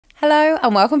Hello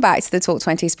and welcome back to the Talk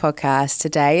 20s podcast.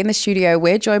 Today in the studio,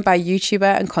 we're joined by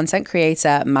YouTuber and content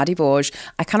creator Maddie Borge.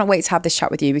 I cannot wait to have this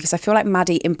chat with you because I feel like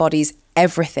Maddie embodies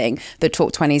everything that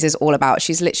Talk 20s is all about.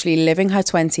 She's literally living her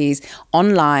 20s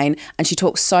online and she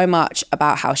talks so much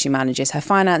about how she manages her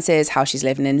finances, how she's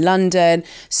living in London,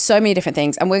 so many different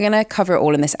things. And we're going to cover it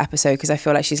all in this episode because I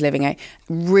feel like she's living a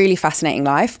really fascinating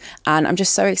life. And I'm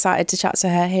just so excited to chat to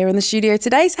her here in the studio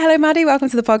today. So hello, Maddie.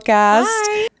 Welcome to the podcast.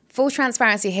 Hi. Full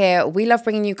transparency here, we love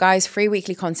bringing you guys free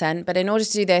weekly content, but in order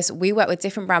to do this, we work with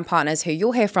different brand partners who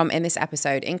you'll hear from in this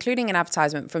episode, including an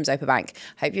advertisement from Zopa Bank.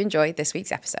 Hope you enjoyed this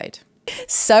week's episode.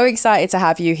 So excited to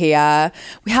have you here.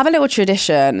 We have a little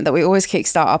tradition that we always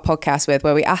kickstart our podcast with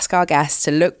where we ask our guests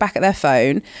to look back at their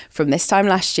phone from this time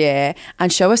last year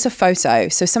and show us a photo.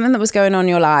 So something that was going on in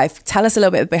your life, tell us a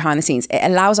little bit behind the scenes. It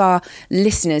allows our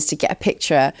listeners to get a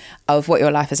picture of what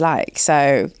your life is like.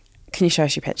 So can you show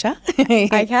us your picture?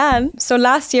 I can. So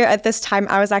last year at this time,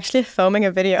 I was actually filming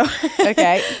a video.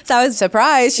 Okay. So I was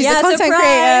surprised. She's a content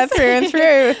creator through and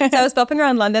through. So I was bopping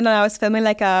around London and I was filming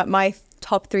like my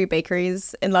top 3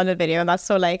 bakeries in London video, and that's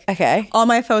so like all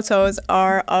my photos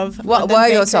are of what London were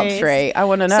your bakeries. top 3? I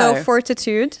want to know. So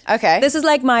Fortitude. Okay. This is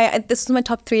my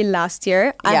top 3 last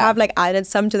year. I have like added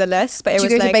some to the list, but it Do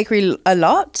was you go like to bakery a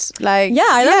lot? Like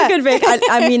I love a good bake.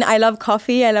 I mean, I love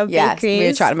coffee. I love bakeries. We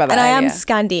were chatting about that. And I am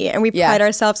Scandi, and we pride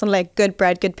ourselves on like good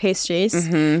bread, good pastries.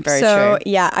 Very so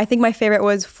true. yeah, I think my favorite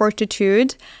was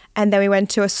Fortitude, and then we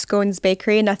went to a scones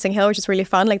bakery in Notting Hill, which is really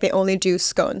fun. Like they only do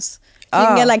scones. You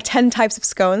can get like 10 types of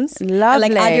scones. Lovely.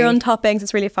 And like add your own toppings.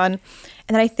 It's really fun.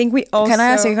 And then I think we also... Can I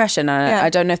ask you a question? I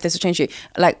don't know if this will change you.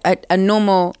 Like a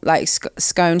normal like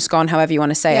scone, however you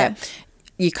want to say it.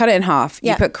 You cut it in half.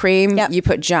 You put cream. You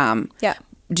put jam. Yeah.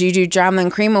 Do you do jam then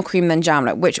cream or cream then jam?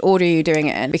 Like which order are you doing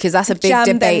it in? Because that's a big jam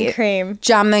debate. Then cream.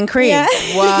 Jam then cream. Yeah.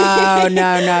 Wow,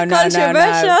 no.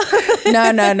 Controversial.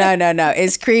 No.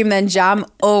 It's cream then jam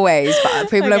always. But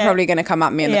people are probably going to come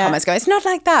at me in the comments going, it's not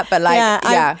like that. But like,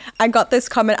 I got this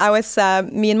comment. I was,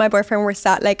 me and my boyfriend were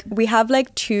sat, like we have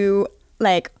like 2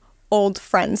 like old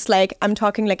friends, like I'm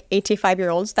talking like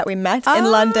 85-year-olds that we met in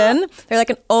London. They're like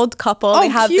an old couple. They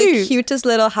have the cutest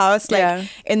little house like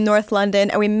in North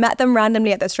London, and we met them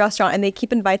randomly at this restaurant, and they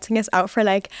keep inviting us out for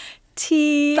like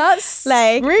tea. That's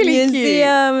like really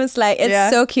museums. Cute. Like it's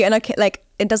so cute, and okay, like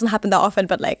it doesn't happen that often,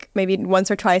 but like maybe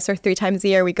once or twice or 3 times a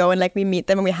year we go and like we meet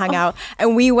them and we hang out.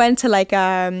 And we went to like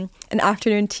an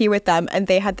afternoon tea with them, and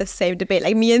they had the same debate.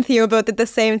 Like me and Theo both did the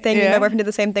same thing. Me and my boyfriend did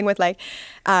the same thing with like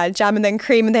jam and then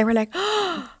cream, and they were like,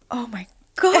 oh my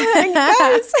God,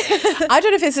 guys. I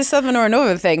don't know if it's a southern or a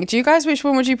northern thing. Do you guys, which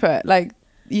one would you put? Like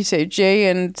you two, G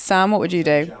and Sam, what would you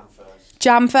do?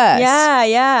 Jam first?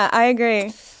 Yeah, I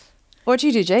agree. What do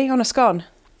you do, G, on a scone?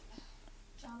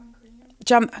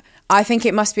 Jam. I think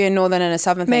it must be a northern and a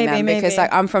southern thing then, because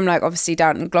like I'm from like obviously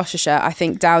down in Gloucestershire. I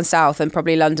think down south and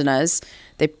probably Londoners,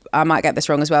 I might get this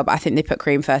wrong as well, but I think they put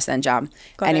cream first then jam.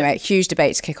 Anyway, huge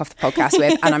debate to kick off the podcast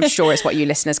with, and I'm sure it's what you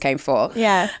listeners came for.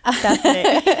 Yeah,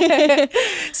 definitely.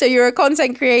 So you're a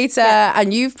content creator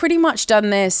and you've pretty much done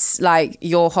this like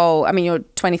your whole, I mean you're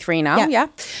 23 now,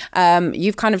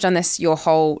 you've kind of done this your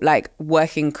whole like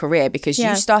working career, because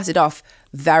you started off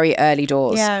very early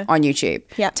doors on YouTube.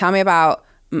 Tell me about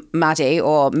Maddie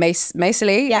or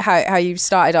Macely, how you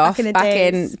started off back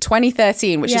in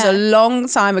 2013, which is a long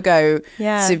time ago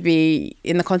to be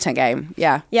in the content game.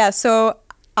 So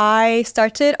I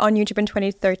started on YouTube in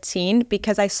 2013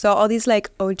 because I saw all these like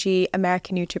OG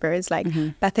American YouTubers like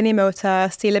Bethany Mota,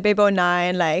 Steela Babe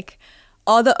 09, like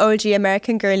all the OG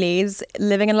American girlies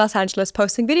living in Los Angeles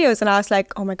posting videos, and I was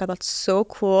like, oh my God, that's so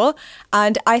cool.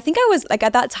 And I think I was like,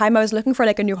 at that time I was looking for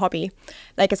like a new hobby,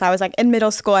 like as I was like in middle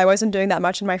school. I wasn't doing that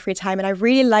much in my free time, and I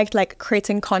really liked like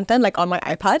creating content like on my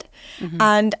iPad.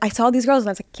 And I saw these girls and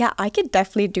I was like, yeah, I could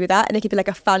definitely do that, and it could be like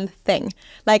a fun thing.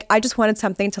 Like I just wanted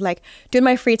something to like do in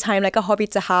my free time, like a hobby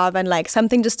to have, and like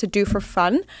something just to do for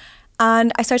fun.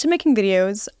 And I started making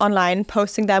videos online,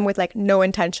 posting them with like no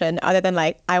intention other than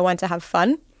like I want to have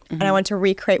fun and I want to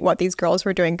recreate what these girls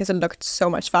were doing because it looked so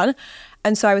much fun.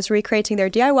 And so I was recreating their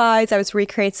DIYs, I was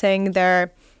recreating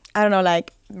their, I don't know,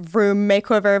 like room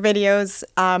makeover videos,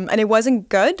 and it wasn't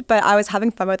good, but I was having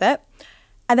fun with it.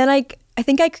 And then like I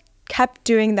think I kept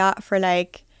doing that for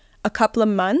like a couple of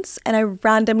months, and I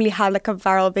randomly had like a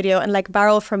viral video, and like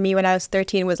viral for me when I was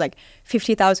 13 was like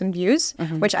 50,000 views,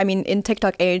 which I mean in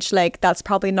TikTok age, like that's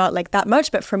probably not like that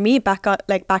much, but for me back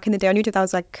in the day on YouTube, that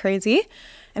was like crazy.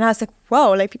 And I was like,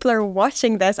 whoa, like people are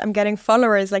watching this, I'm getting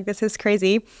followers, like this is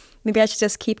crazy, maybe I should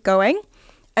just keep going.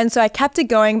 And so I kept it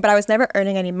going, but I was never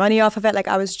earning any money off of it. Like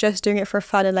I was just doing it for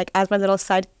fun and like as my little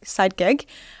side gig.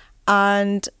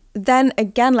 And then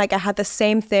again, like I had the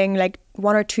same thing like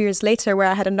 1 or 2 years later where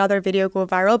I had another video go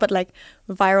viral, but like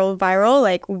viral,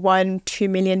 like 1-2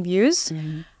 million views.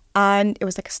 And it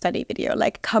was like a study video,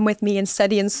 like come with me and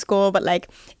study in school. But like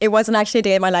it wasn't actually a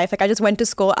day in my life. Like I just went to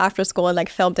school after school and like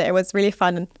filmed it. It was really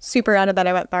fun and super random that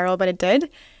I went viral, but it did.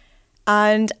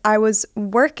 And I was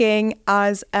working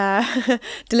as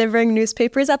delivering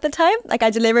newspapers at the time. Like I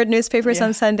delivered newspapers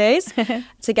on Sundays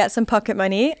to get some pocket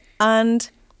money. And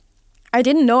I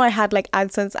didn't know I had like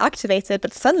AdSense activated,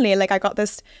 but suddenly like I got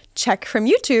this check from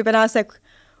YouTube and I was like,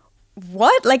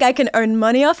 what? Like I can earn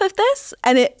money off of this?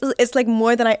 And it's like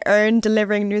more than I earn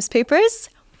delivering newspapers.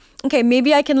 Okay,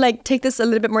 maybe I can like take this a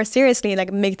little bit more seriously,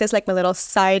 like make this like my little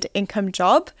side income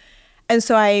job. And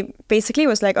so I basically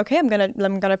was like, okay, I'm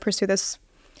gonna pursue this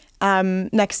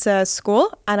next to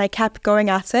school. And I kept going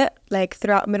at it like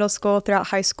throughout middle school, throughout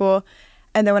high school.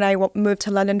 And then when I moved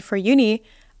to London for uni,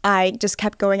 I just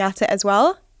kept going at it as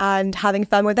well and having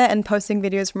fun with it and posting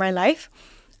videos from my life.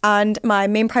 And my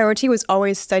main priority was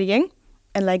always studying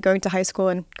and like going to high school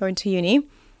and going to uni.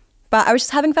 But I was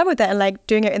just having fun with it and like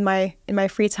doing it in my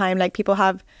free time. Like people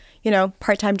have, you know,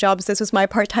 part-time jobs. This was my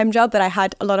part-time job that I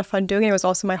had a lot of fun doing. It was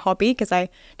also my hobby because I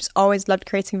just always loved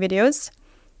creating videos.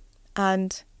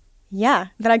 And yeah,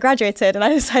 then I graduated and I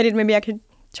decided maybe I could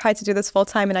try to do this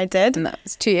full-time, and I did. And that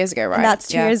was 2 years ago, right? And that's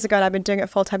 2 years ago, and I've been doing it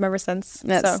full-time ever since.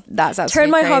 That's absolutely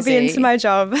turned my crazy. hobby into my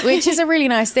job. Which is a really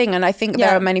nice thing. And I think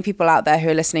there are many people out there who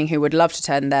are listening who would love to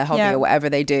turn their hobby or whatever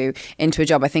they do into a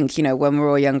job. I think, you know, when we're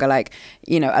all younger, like,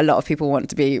 you know, a lot of people want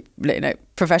to be, you know,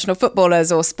 professional footballers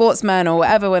or sportsmen or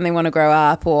whatever when they want to grow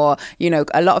up, or, you know,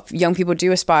 a lot of young people do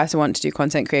aspire to want to do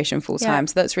content creation full time.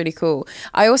 So that's really cool.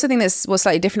 I also think that's what's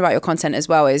slightly different about your content as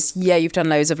well is, you've done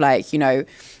loads of like, you know,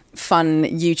 fun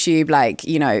YouTube, like,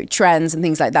 you know, trends and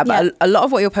things like that. But a lot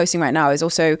of what you're posting right now is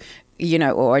also, you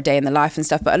know, or a day in the life and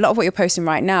stuff. But a lot of what you're posting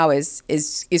right now is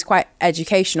quite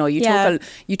educational.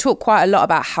 You talk quite a lot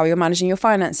about how you're managing your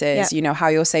finances, you know, how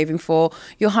you're saving for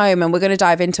your home. And we're going to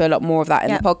dive into a lot more of that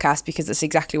in the podcast, because that's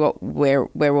exactly what we're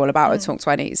all about at Talk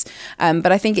 20s.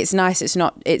 But I think it's nice. It's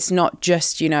not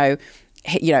just, you know,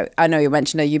 I know you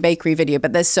mentioned your bakery video,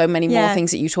 but there's so many more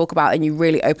things that you talk about, and you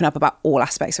really open up about all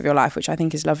aspects of your life, which I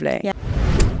think is lovely. Yeah.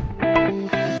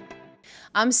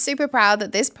 I'm super proud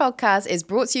that this podcast is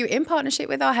brought to you in partnership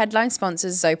with our headline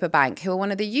sponsors, Zopa Bank, who are one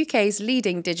of the UK's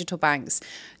leading digital banks.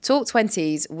 Talk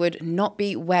 20s would not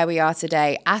be where we are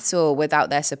today at all without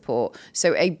their support.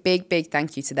 So a big, big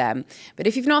thank you to them. But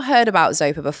if you've not heard about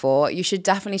Zopa before, you should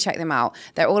definitely check them out.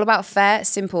 They're all about fair,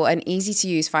 simple, and easy to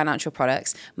use financial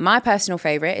products. My personal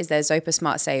favorite is their Zopa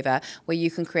Smart Saver, where you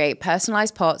can create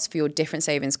personalized pots for your different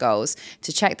savings goals.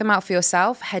 To check them out for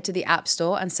yourself, head to the App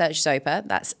Store and search Zopa,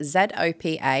 that's ZOPA,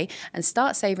 and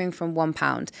start saving from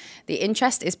 £1. The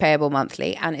interest is payable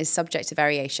monthly and is subject to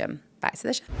variation. Back to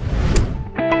the show.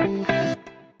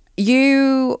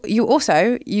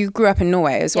 You grew up in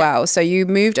Norway as well, so you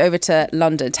moved over to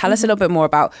London. Tell us a little bit more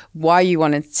about why you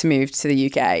wanted to move to the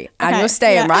UK. And you're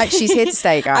staying, right? She's here to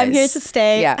stay, guys. I'm here to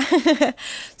stay. Yeah.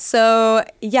 So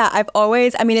yeah, I've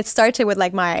always, I mean, it started with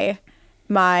like my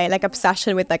like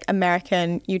obsession with like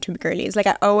American YouTube girlies. Like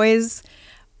I always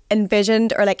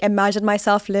envisioned or like imagined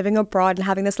myself living abroad and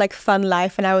having this like fun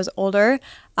life when I was older.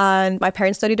 And my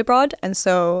parents studied abroad, and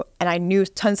I knew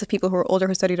tons of people who were older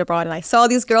who studied abroad, and I saw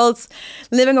these girls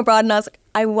living abroad, and I was like,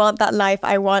 I want that life.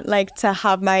 I want like to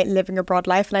have my living abroad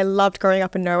life. And I loved growing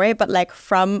up in Norway, but like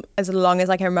from as long as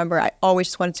I can remember, I always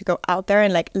just wanted to go out there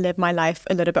and like live my life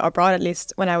a little bit abroad, at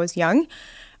least when I was young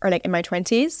or like in my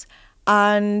 20s.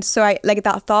 And so I like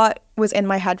that thought was in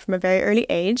my head from a very early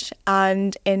age.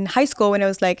 And in high school, when it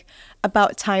was like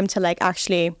about time to like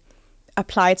actually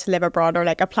apply to live abroad or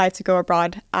like apply to go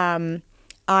abroad,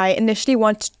 I initially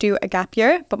wanted to do a gap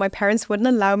year, but my parents wouldn't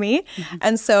allow me.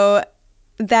 And so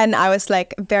then I was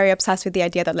like very obsessed with the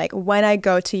idea that like when I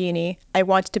go to uni, I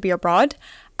wanted to be abroad.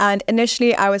 And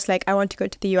initially I was like, I want to go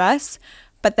to the US.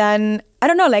 But then I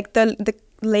don't know, like the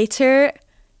later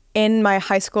in my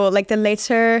high school, like the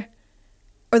later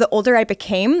or the older I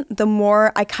became, the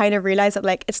more I kind of realized that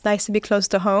like it's nice to be close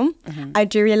to home. I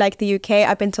do really like the UK.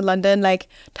 I've been to London like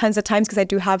tons of times because I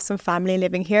do have some family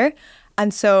living here.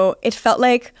 And so it felt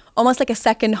like almost like a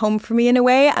second home for me in a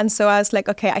way. And so I was like,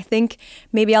 okay, I think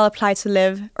maybe I'll apply to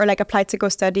live or like apply to go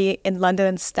study in London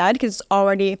instead, because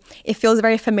it feels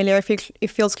very familiar. It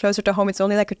feels closer to home. It's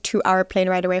only like a 2-hour plane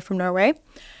ride away from Norway.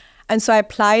 And so I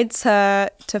applied to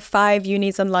 5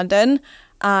 unis in London.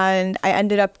 And I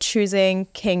ended up choosing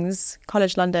King's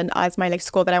College London as my like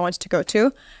school that I wanted to go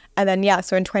to. And then,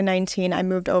 so in 2019, I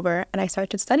moved over and I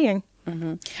started studying.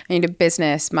 And you did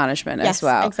business management as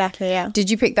well. Yes, exactly, yeah. Did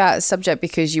you pick that subject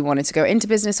because you wanted to go into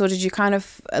business, or did you kind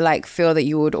of like feel that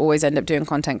you would always end up doing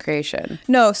content creation?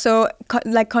 No, so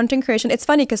like content creation, it's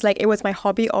funny because like it was my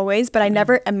hobby always, but I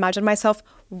never imagined myself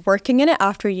working in it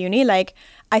after uni. Like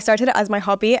I started it as my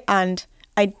hobby and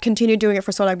I continued doing it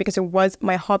for so long because it was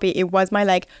my hobby. It was my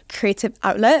like creative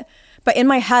outlet. But in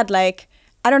my head, like,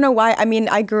 I don't know why. I mean,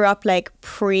 I grew up like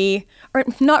or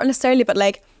not necessarily, but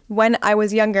like when I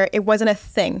was younger, it wasn't a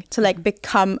thing to like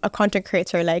become a content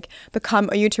creator, like become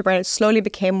a YouTuber. And it slowly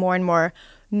became more and more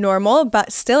normal.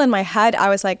 But still in my head, I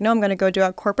was like, no, I'm going to go do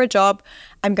a corporate job.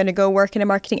 I'm going to go work in a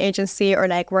marketing agency or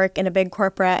like work in a big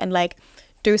corporate and like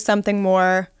do something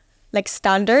more like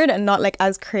standard and not like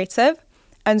as creative.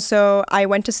 And so I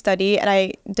went to study and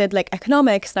I did like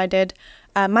economics and I did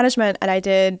management and I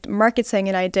did marketing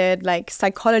and I did like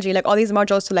psychology, like all these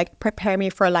modules to like prepare me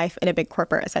for life in a big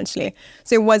corporate essentially.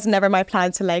 So it was never my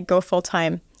plan to like go full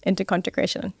time into content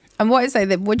creation. And what do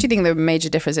you think the major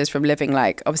difference is from living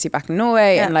like obviously back in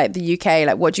Norway and like the UK?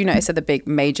 Like what do you notice are the big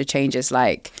major changes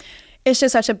like? It's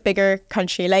just such a bigger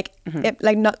country. Like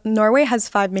Norway has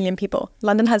 5 million people.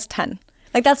 London has 10.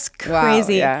 Like that's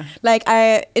crazy. Wow, yeah. Like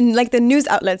in like the news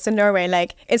outlets in Norway,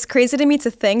 like it's crazy to me to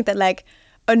think that like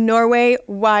a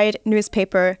Norway-wide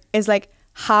newspaper is like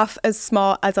half as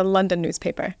small as a London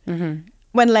newspaper.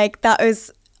 When like that was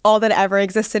all that ever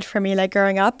existed for me like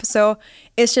growing up. So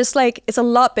it's just like it's a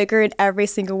lot bigger in every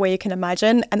single way you can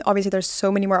imagine. And obviously there's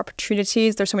so many more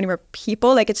opportunities. There's so many more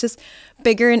people. Like it's just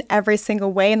bigger in every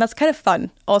single way. And that's kind of fun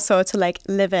also to like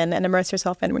live in and immerse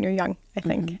yourself in when you're young, I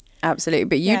think. Absolutely.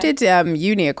 But you did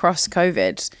uni across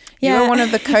COVID. You were one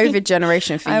of the COVID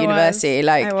generation for university.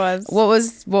 I was.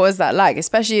 What was that like?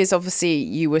 Especially as obviously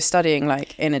you were studying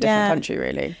like in a different country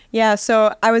really. Yeah.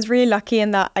 So I was really lucky in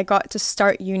that I got to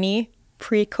start uni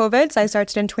pre-COVID. So I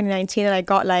started in 2019 and I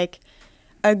got like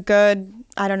a good,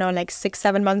 I don't know, like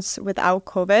 6-7 months without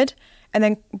COVID. And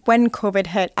then when COVID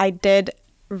hit, I did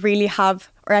really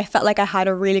I felt like I had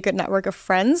a really good network of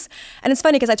friends. And it's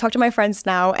funny because I talk to my friends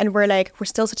now and we're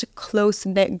still such a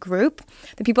close-knit group.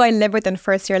 The people I live with in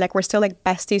first year, like we're still like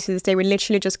besties to this day. We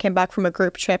literally just came back from a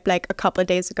group trip like a couple of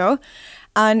days ago.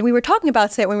 And we were talking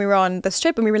about it when we were on this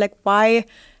trip and we were like, why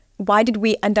did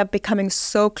we end up becoming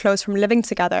so close from living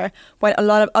together when a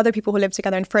lot of other people who lived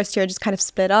together in first year just kind of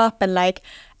split up and like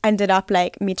ended up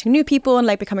like meeting new people and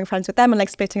like becoming friends with them and like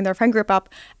splitting their friend group up.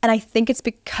 And I think it's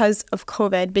because of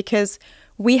COVID, because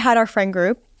we had our friend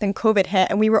group, then COVID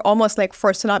hit and we were almost like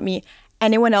forced to not meet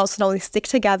anyone else and only stick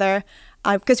together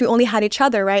because we only had each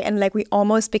other, right? And like we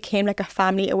almost became like a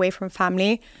family away from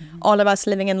family, all of us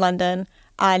living in London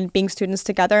and being students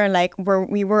together, and like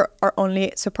we were our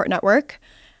only support network.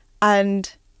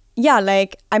 And yeah,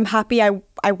 like I'm happy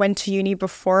I went to uni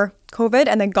before COVID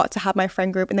and then got to have my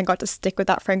friend group and then got to stick with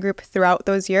that friend group throughout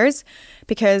those years,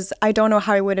 because I don't know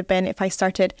how it would have been if I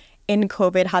started in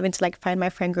COVID having to like find my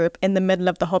friend group in the middle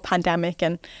of the whole pandemic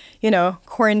and, you know,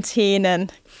 quarantine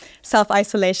and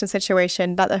self-isolation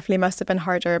situation. That definitely must have been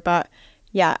harder. But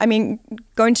yeah, I mean,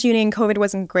 going to uni in COVID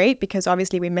wasn't great because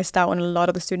obviously we missed out on a lot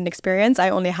of the student experience. I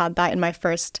only had that in my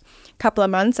first couple of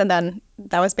months and then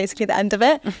that was basically the end of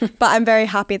it. But I'm very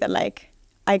happy that like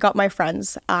I got my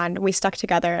friends and we stuck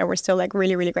together and we're still like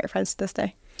really, really great friends to this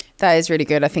day. That is really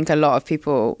good. I think a lot of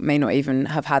people may not even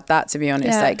have had that, to be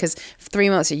honest. Like, because 3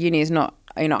 months at uni is not,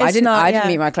 you know, I didn't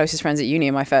meet my closest friends at uni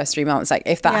in my first 3 months. Like,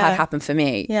 if that had happened for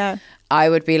me, I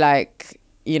would be like,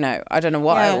 you know, I don't know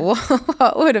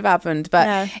what would have happened,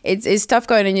 but it's tough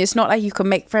going, and it's not like you can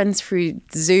make friends through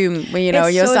Zoom when you know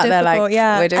you're so sat there like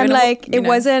we're doing and like it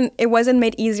wasn't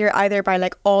made easier either by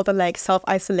like all the like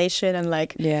self-isolation and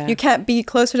like you can't be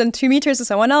closer than 2 meters to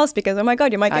someone else because oh my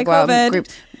god you might get COVID.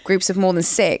 Groups of more than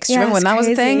 6. Do you remember when that was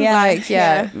a thing?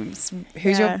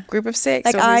 Who's your group of 6?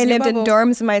 Like I lived in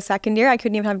dorms in my second year. I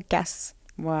couldn't even have guests.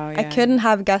 I couldn't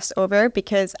have guests over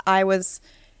because I was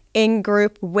in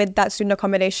group with that student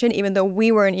accommodation, even though we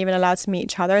weren't even allowed to meet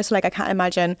each other. So like I can't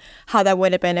imagine how that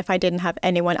would have been if I didn't have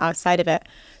anyone outside of it.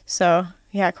 So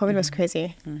yeah, COVID was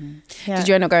crazy. Did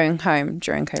you end up going home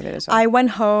during COVID as well? I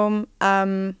went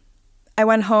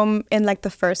home in like the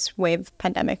first wave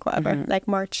pandemic, whatever, like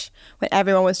March, when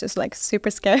everyone was just like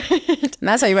super scared. And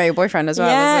that's how you met your boyfriend as well,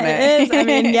 isn't it? It is. I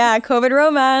mean, COVID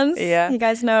romance. Yeah. You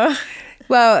guys know.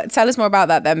 Well, tell us more about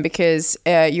that then, because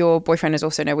your boyfriend is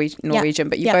also Norwegian,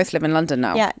 but you both live in London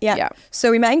now. Yeah.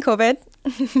 So we met in COVID.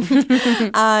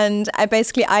 And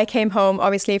I came home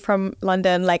obviously from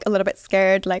London like a little bit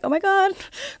scared, like oh my god,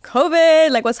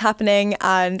 COVID, like what's happening,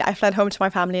 and I fled home to my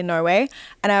family in Norway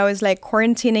and I was like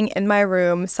quarantining in my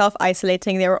room,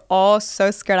 self-isolating. They were all so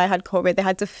scared I had COVID. They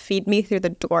had to feed me through the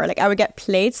door. Like I would get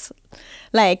plates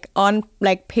like on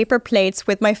like paper plates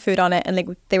with my food on it, and like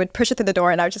they would push it through the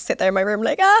door, and I would just sit there in my room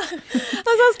like, I'm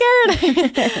so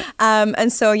scared.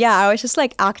 And so yeah, I was just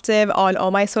like active on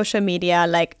all my social media,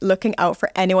 like looking out for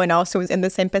anyone else who was in the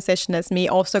same position as me,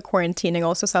 also quarantining,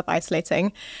 also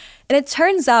self-isolating. And it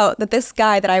turns out that this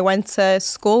guy that I went to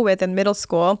school with in middle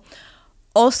school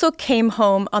also came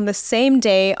home on the same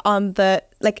day, on the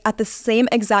like at the same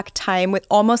exact time, with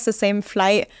almost the same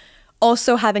flight,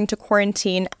 also having to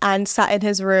quarantine, and sat in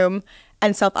his room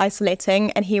and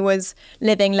self-isolating. And he was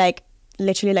living like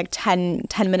literally like 10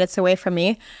 minutes away from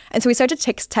me. And so we started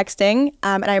texting,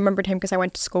 and I remembered him because I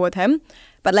went to school with him,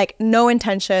 but like no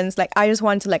intentions. Like I just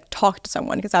wanted to like talk to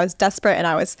someone because I was desperate and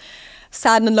I was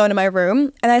sad and alone in my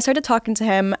room. And I started talking to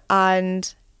him,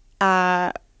 and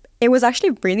it was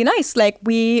actually really nice. Like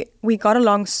we got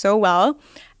along so well.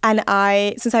 And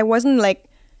since I wasn't like,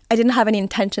 I didn't have any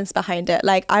intentions behind it.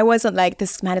 Like I wasn't like,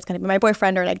 this man is going to be my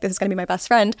boyfriend, or like this is going to be my best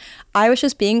friend. I was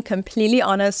just being completely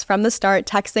honest from the start,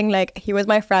 texting like he was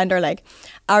my friend, or like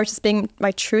I was just being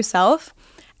my true self.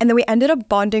 And then we ended up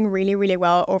bonding really, really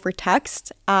well over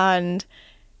text. And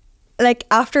like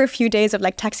after a few days of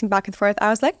like texting back and forth, I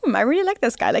was like, I really like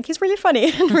this guy. Like he's really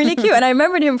funny and really cute. And I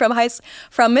remembered him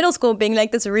from middle school being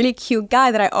like this really cute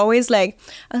guy that I always like,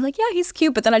 I was like, yeah, he's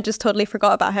cute. But then I just totally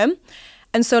forgot about him.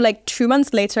 And so like 2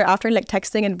 months later, after like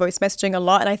texting and voice messaging a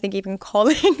lot, and I think even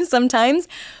calling sometimes,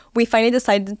 we finally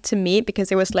decided to meet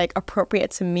because it was like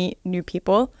appropriate to meet new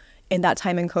people in that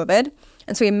time in COVID.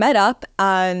 And so we met up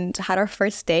and had our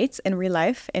first dates in real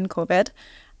life in COVID.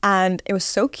 And it was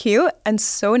so cute and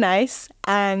so nice.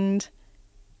 And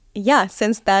yeah,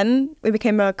 since then we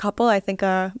became a couple, I think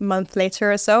a month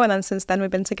later or so. And then since then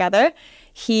we've been together.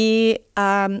 He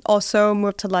also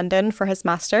moved to London for his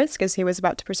master's because he was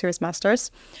about to pursue his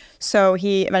master's. So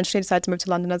he eventually decided to move to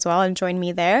London as well and join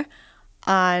me there.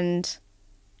 And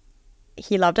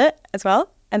he loved it as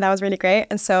well. And that was really great.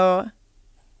 And so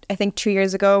I think 2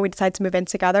 years ago, we decided to move in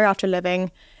together after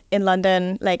living in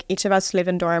London. Like each of us lived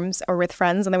in dorms or with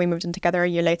friends. And then we moved in together a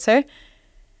year later.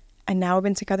 And now we've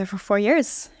been together for 4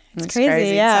 years. It's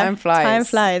crazy, yeah. Time flies. Time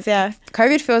flies, yeah.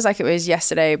 COVID feels like it was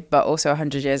yesterday, but also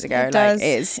 100 years ago. It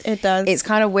does. It does. It's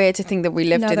kind of weird to think that we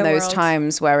lived in those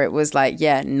times where it was like,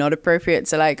 yeah, not appropriate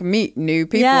to like meet new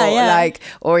people, like,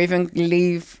 or even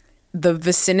leave the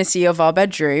vicinity of our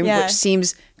bedroom, which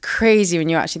seems crazy when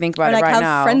you actually think about it right now. Or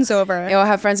have friends over. Or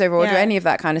have friends over, or do any of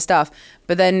that kind of stuff.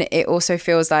 But then it also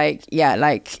feels like,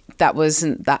 like that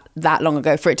wasn't that long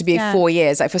ago for it to be 4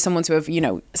 years. Like for someone to have,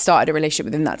 started a relationship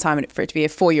within that time, and for it to be a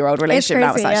 4-year-old relationship,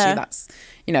 that was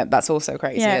actually, that's also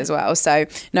crazy as well. So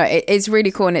no, it's really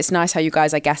cool. And it's nice how you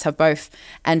guys, I guess, have both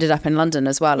ended up in London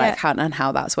as well, like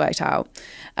how that's worked out.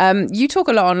 You talk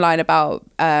a lot online about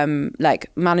like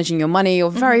managing your money.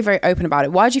 You're very, very open about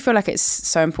it. Why do you feel like it's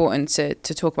so important to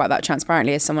talk about that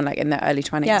transparently as someone like in their early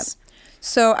 20s? Yeah.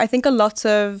 So I think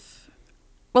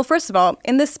well, first of all,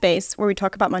 in this space where we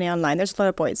talk about money online, there's a lot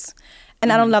of boys.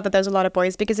 And I don't love that there's a lot of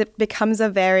boys because it becomes a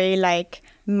very like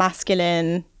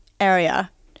masculine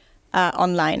area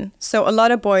online. So a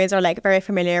lot of boys are like very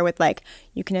familiar with like,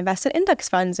 you can invest in index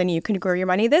funds and you can grow your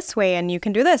money this way and you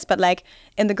can do this. But like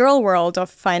in the girl world of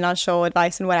financial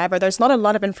advice and whatever, there's not a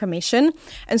lot of information.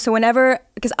 And so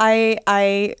because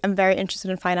I am very interested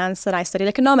in finance and I studied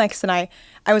economics and I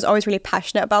was always really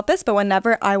passionate about this. But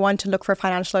whenever I want to look for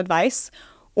financial advice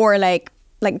or like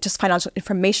just financial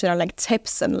information or like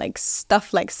tips and like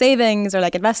stuff like savings or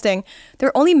like investing, there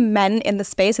were only men in the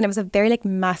space, and it was a very like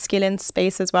masculine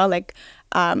space as well. Like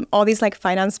all these like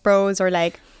finance bros or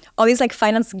like all these like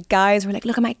finance guys were like,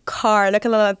 look at my car, look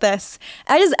at this.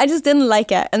 I just didn't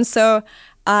like it. And so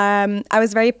I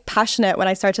was very passionate when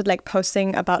I started like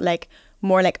posting about like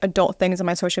more like adult things on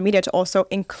my social media to also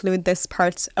include this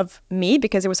part of me,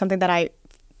 because it was something that I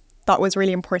thought was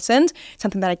really important,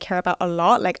 something that I care about a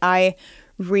lot. Like I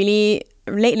really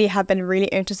lately have been really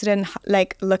interested in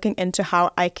like looking into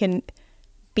how I can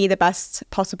be the best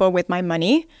possible with my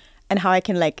money and how I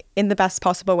can like in the best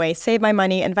possible way save my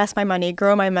money, invest my money,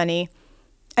 grow my money,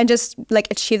 and just like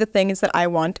achieve the things that I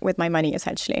want with my money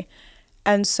essentially.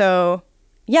 And so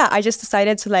I just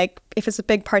decided to like, if it's a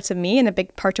big part of me and a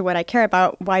big part of what I care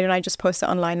about, why don't I just post it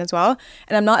online as well?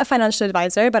 And I'm not a financial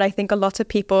advisor, but I think a lot of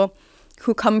people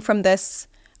who come from this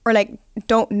or like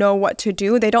don't know what to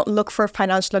do, they don't look for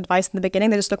financial advice in the beginning.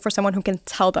 They just look for someone who can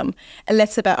tell them a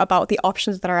little bit about the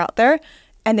options that are out there.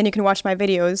 And then you can watch my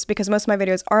videos, because most of my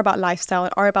videos are about lifestyle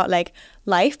and are about like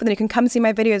life. But then you can come see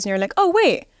my videos and you're like, oh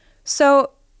wait,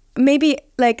 so maybe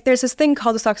like there's this thing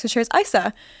called the Stocks and Shares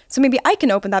ISA. So maybe I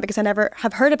can open that because I never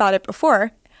have heard about it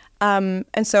before. And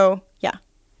so, yeah.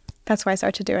 that's why I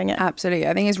started doing it. Absolutely.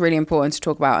 I think it's really important to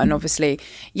talk about. And obviously,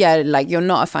 yeah, like you're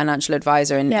not a financial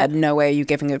advisor and no way are you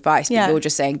giving advice, but you're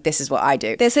just saying, this is what I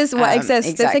do. This is what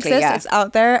exists. Exactly, this exists. It's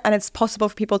out there and it's possible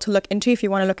for people to look into if you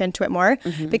want to look into it more.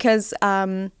 Because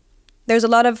there's a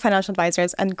lot of financial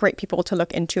advisors and great people to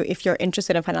look into if you're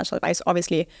interested in financial advice.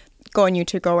 Obviously, go on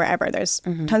YouTube, go wherever. There's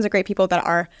tons of great people that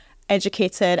are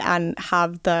educated and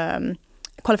have the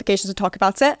qualifications to talk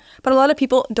about it. But a lot of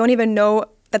people don't even know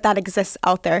that exists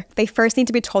out there. They first need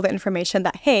to be told the information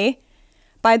that, hey,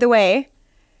 by the way,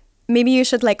 maybe you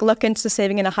should like look into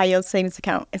saving in a high yield savings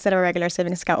account instead of a regular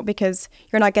savings account because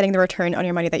you're not getting the return on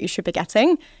your money that you should be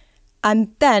getting.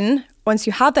 And then once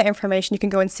you have that information, you can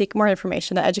go and seek more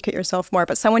information and educate yourself more.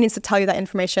 But someone needs to tell you that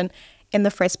information in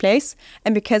the first place.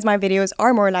 And because my videos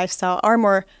are more lifestyle, are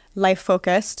more life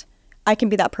focused, I can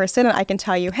be that person and I can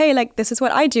tell you, hey, like this is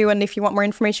what I do. And if you want more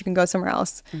information, you can go somewhere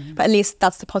else. But at least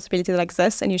that's the possibility that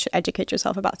exists and you should educate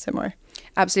yourself about it more.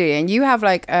 Absolutely. And you have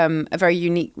like a very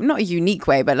unique, not a unique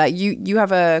way, but like you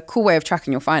have a cool way of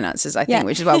tracking your finances, I think,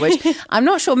 which I'm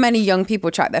not sure many young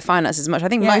people track their finances much. I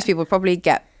think most people probably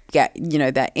get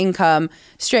their income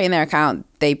straight in their account.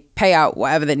 They pay out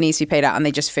whatever that needs to be paid out and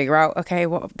they just figure out, okay,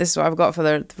 this is what I've got for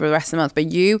the rest of the month.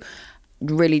 But you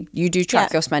do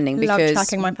track your spending because love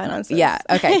tracking my finances. Yeah.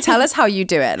 Okay. Tell us how you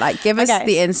do it. Like give us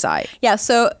the insight. Yeah.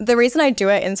 So the reason I do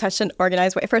it in such an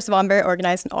organized way, first of all, I'm very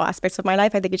organized in all aspects of my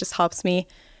life. I think it just helps me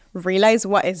realize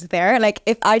what is there. Like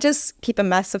if I just keep a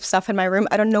mess of stuff in my room,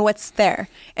 I don't know what's there.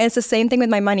 And it's the same thing with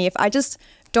my money. If I just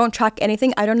don't track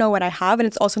anything, I don't know what I have. And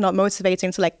it's also not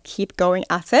motivating to like keep going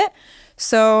at it.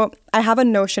 So I have a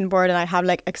Notion board and I have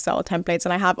like Excel templates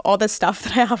and I have all this stuff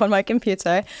that I have on my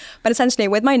computer. But essentially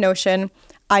with my Notion,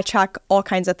 I track all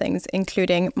kinds of things,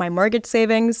 including my mortgage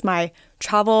savings, my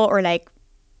travel or like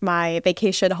my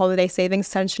vacation holiday savings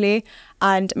essentially,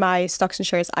 and my stocks and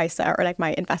shares ISA or like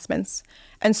my investments.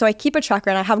 And so I keep a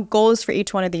tracker and I have goals for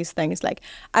each one of these things. Like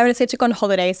I want to say to go on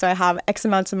holiday, so I have X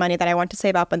amounts of money that I want to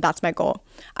save up and that's my goal.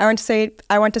 I want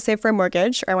to save for a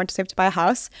mortgage or I want to save to buy a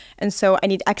house. And so I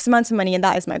need X amounts of money and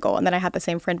that is my goal. And then I have the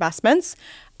same for investments.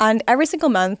 And every single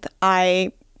month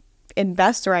I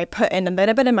invest or I put in a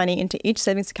little bit of money into each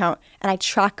savings account and I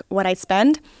track what I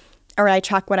spend or I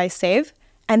track what I save.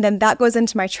 And then that goes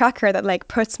into my tracker that like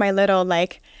puts my little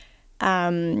like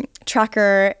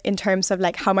tracker in terms of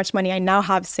like how much money I now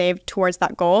have saved towards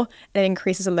that goal. And it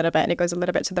increases a little bit and it goes a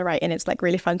little bit to the right and it's like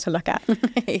really fun to look at.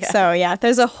 So yeah,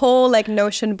 there's a whole like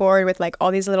Notion board with like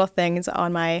all these little things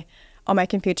on my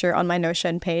computer, on my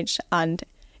Notion page. And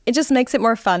it just makes it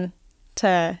more fun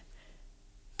to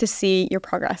see your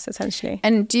progress essentially.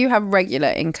 And do you have regular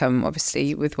income,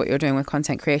 obviously, with what you're doing with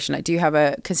content creation? Like, do you have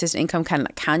a consistent income?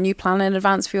 Can you plan in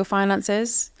advance for your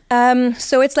finances?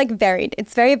 So it's like varied.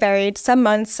 It's very varied. Some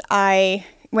months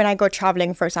when I go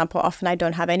traveling, for example, often I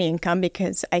don't have any income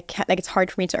because I can't, like, it's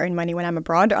hard for me to earn money when I'm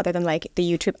abroad other than like the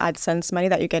YouTube AdSense money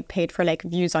that you get paid for like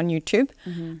views on YouTube.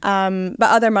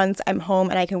 But other months I'm home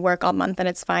and I can work all month and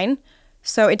it's fine.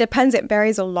 So it depends. It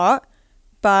varies a lot,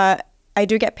 but I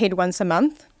do get paid once a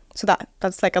month. So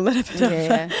that's like a little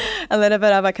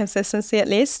bit of a consistency at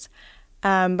least.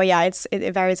 But yeah,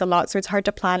 it varies a lot. So it's hard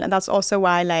to plan. And that's also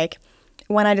why like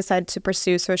when I decided to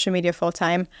pursue social media full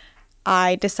time,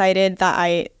 I decided that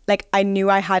I knew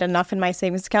I had enough in my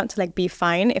savings account to like be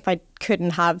fine. If I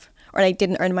couldn't have or like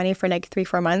didn't earn money for like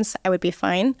 3-4 months, I would be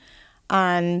fine.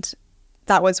 And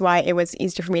that was why it was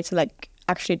easier for me to like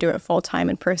actually do it full time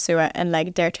and pursue it and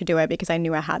like dare to do it because I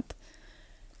knew I had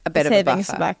a bit of a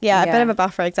buffer. Back. Yeah, a bit of a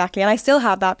buffer, exactly. And I still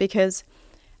have that because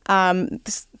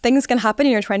things can happen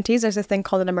in your 20s. There's a thing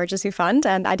called an emergency fund,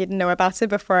 and I didn't know about it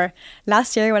before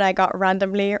last year when I got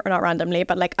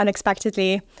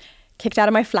unexpectedly kicked out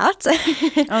of my flat.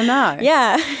 Oh no.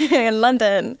 Yeah, in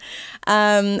London.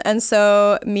 And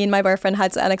so me and my boyfriend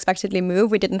had to unexpectedly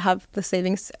move. We didn't have the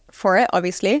savings for it,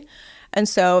 obviously. And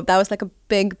so that was like a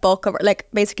big bulk of like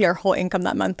basically our whole income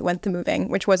that month went to moving,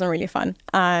 which wasn't really fun.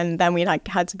 And then we like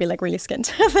had to be like really skint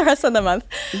the rest of the month.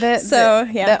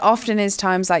 There often is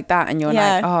times like that and you're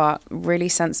like, oh, really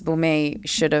sensible me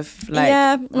should have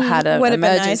had an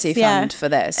emergency fund for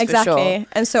this. Exactly. For sure.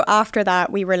 And so after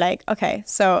that we were like, okay,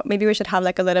 so maybe we should have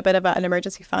like a little bit of an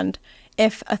emergency fund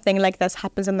if a thing like this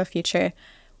happens in the future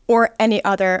or any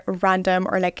other random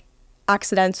or like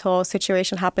accidental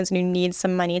situation happens and you need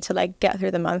some money to like get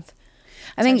through the month.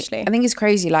 I think it's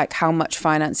crazy like how much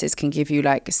finances can give you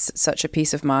like such a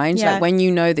peace of mind. Like when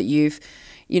you know that you've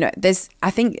you know,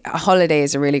 I think a holiday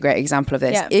is a really great example of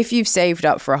this. Yeah. If you've saved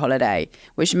up for a holiday,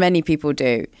 which many people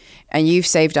do, and you've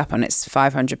saved up on it's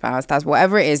 £500, that's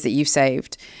whatever it is that you've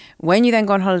saved. When you then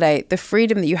go on holiday, the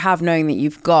freedom that you have knowing that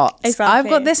you've got, I've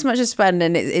got this much to spend,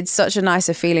 and it's such a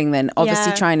nicer feeling than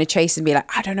obviously trying to chase and be like,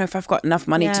 I don't know if I've got enough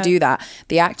money to do that.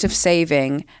 The act of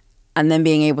saving and then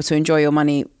being able to enjoy your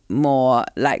money more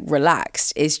like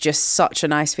relaxed is just such a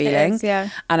nice feeling. It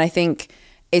is, and I think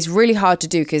it's really hard to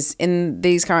do because in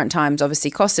these current times,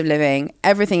 obviously cost of living,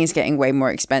 everything is getting way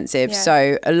more expensive.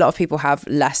 So a lot of people have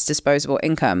less disposable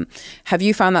income. Have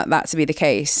you found that to be the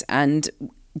case? And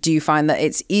do you find that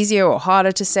it's easier or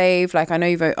harder to save? Like, I know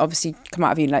you've obviously come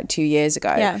out of uni like 2 years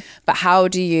ago, but how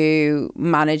do you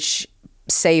manage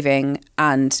saving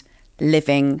and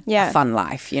living a fun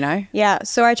life, you know? Yeah,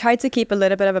 so I tried to keep a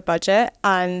little bit of a budget,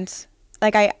 and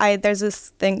like I there's this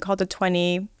thing called the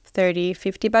 20, 30,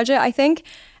 50 budget, I think,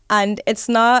 and it's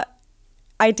not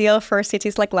ideal for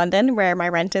cities like London where my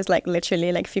rent is like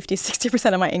literally like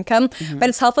 50-60% of my income, but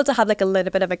it's helpful to have like a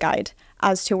little bit of a guide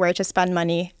as to where to spend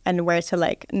money and where to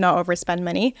like not overspend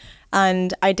money.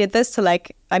 And I did this to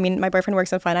like, I mean, my boyfriend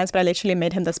works in finance, but I literally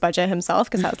made him this budget himself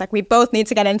because I was like, we both need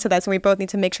to get into this and we both need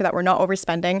to make sure that we're not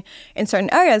overspending in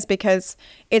certain areas, because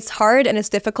it's hard and it's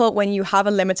difficult when you have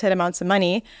a limited amount of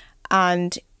money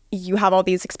and you have all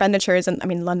these expenditures. And I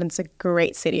mean, London's a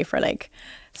great city for like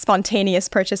spontaneous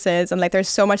purchases, and like there's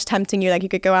so much tempting you, like you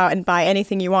could go out and buy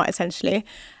anything you want essentially.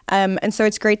 And so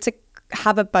it's great to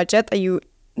have a budget that you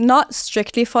not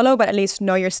strictly follow, but at least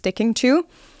know you're sticking to.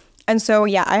 And so,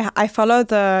 yeah, I follow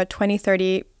the 20,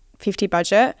 30, 50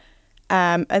 budget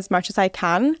as much as I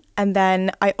can. And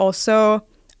then I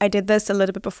did this a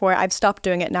little bit before. I've stopped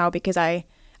doing it now because I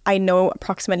know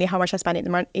approximately how much I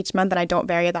spend each month and I don't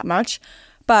vary it that much.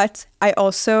 But I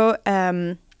also,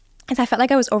 I felt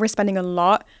like I was overspending a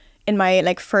lot in my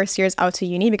like first years out to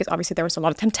uni, because obviously there was a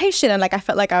lot of temptation, and like I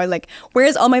felt like I was like,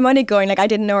 where's all my money going? Like I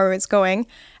didn't know where it was going.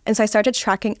 And so I started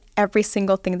tracking every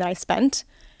single thing that I spent,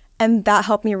 and that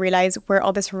helped me realize where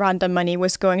all this random money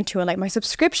was going to. And like my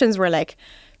subscriptions were like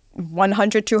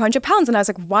 100, 200 pounds. And I was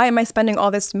like, why am I spending all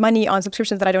this money on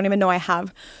subscriptions that I don't even know I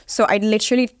have? So I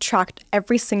literally tracked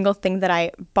every single thing that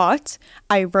I bought.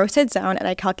 I wrote it down and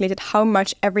I calculated how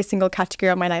much every single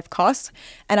category of my life costs.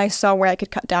 And I saw where I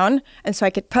could cut down. And so I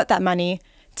could put that money,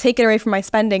 take it away from my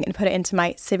spending and put it into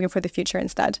my saving for the future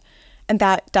instead. And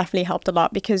that definitely helped a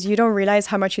lot, because you don't realize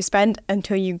how much you spend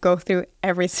until you go through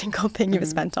every single thing you've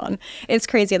spent on. It's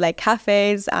crazy, like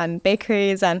cafes and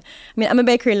bakeries. And I mean, I'm a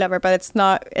bakery lover, but it's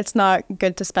not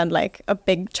good to spend like a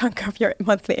big chunk of your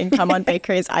monthly income on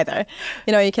bakeries either.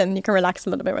 You know, you can relax a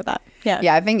little bit with that.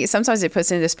 Yeah, I think sometimes it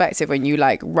puts into perspective when you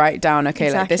like write down,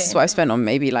 okay, like this is what I spent on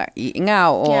maybe like eating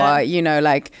out or, you know,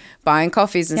 like buying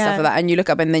coffees and stuff like that. And you look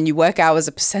up and then you work out as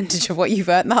a percentage of what you've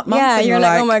earned that month. Yeah, you're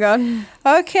like, oh my God.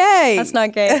 Okay. That's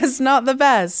not great. It's not the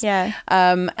best. Yeah.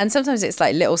 And sometimes it's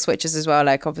like little switches as well.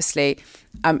 Like obviously,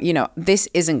 you know, this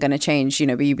isn't going to change, you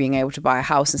know, you being able to buy a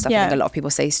house and stuff. I think a lot of people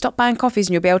say, stop buying coffees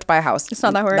and you'll be able to buy a house. It's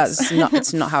not that works.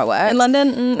 It's not how it works. In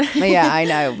London. Yeah, I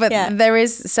know. But there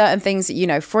is certain things that, you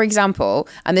know, for example,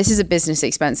 and this is a business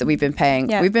expense that we've been paying.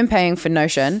 Yeah. We've been paying for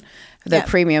Notion, the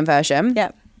premium version.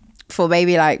 Yeah. For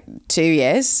maybe like 2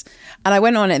 years. And I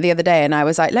went on it the other day and I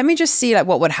was like, let me just see like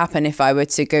what would happen if I were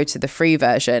to go to the free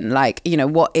version, like, you know,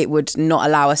 what it would not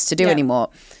allow us to do anymore.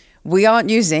 We aren't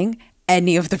using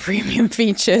any of the premium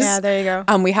features. Yeah, there you go.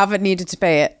 And we haven't needed to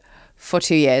pay it for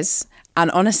 2 years.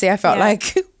 And honestly, I felt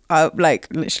like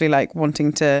literally like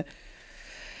wanting to,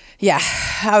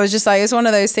 I was just like, it's one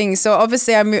of those things. So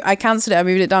obviously I cancelled it. I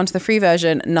moved it down to the free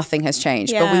version. Nothing has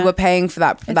changed, but we were paying for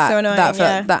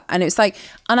that. And it's like,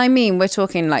 and I mean, we're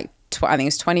talking like, I think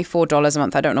it's $24 a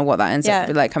month. I don't know what that ends up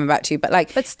like coming back to, but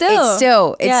like, but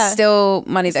still, it's still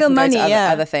money that can go to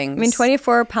other things. I mean,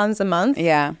 £24 a month.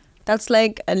 Yeah. That's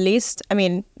like at least, I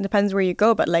mean, depends where you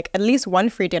go, but like at least one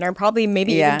free dinner, probably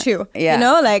maybe even two. Yeah. You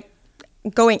know, like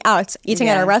going out, eating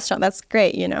at a restaurant, that's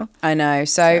great, you know. I know.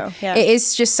 So it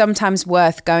is just sometimes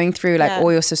worth going through like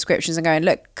all your subscriptions and going,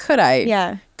 look, could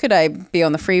I be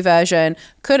on the free version?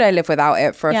 Could I live without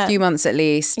it for a few months at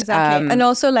least? Exactly. And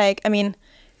also like, I mean,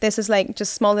 this is like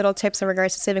just small little tips in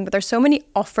regards to saving, but there's so many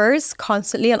offers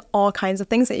constantly on all kinds of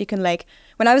things that you can like.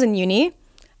 When I was in uni,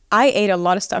 I ate a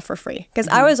lot of stuff for free because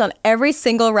I was on every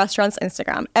single restaurant's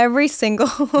Instagram, every single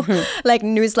like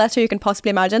newsletter you can possibly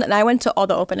imagine. And I went to all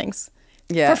the openings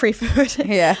for free food.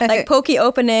 Like poke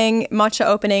opening, matcha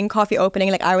opening, coffee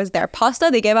opening. Like I was there. Pasta,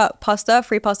 they gave out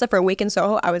free pasta for a week in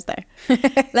Soho. I was there.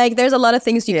 Like there's a lot of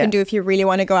things you can do if you really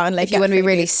want to go out and like, if you want to be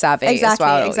really savvy as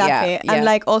well. Exactly. And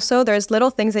like also there's little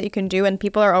things that you can do and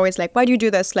people are always like, why do you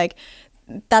do this? Like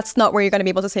that's not where you're going to be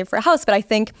able to save for a house. But I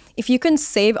think if you can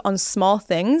save on small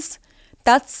things,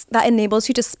 that enables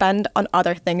you to spend on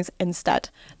other things instead.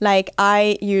 Like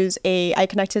I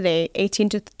connected a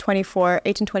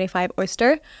 1825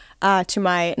 Oyster to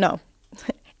my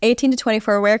 18 to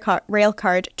 24 rail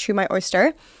card to my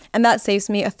Oyster, and that saves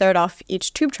me a third off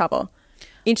each tube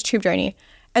journey.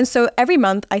 And so every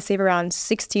month I save around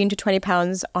 16 to 20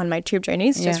 pounds on my tube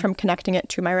journeys just from connecting it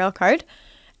to my rail card.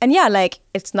 And yeah, like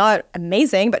it's not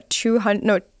amazing, but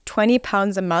 20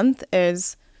 pounds a month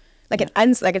is like it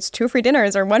ends like it's 2 free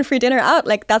dinners or 1 free dinner out.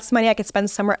 Like that's money I could spend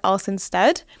somewhere else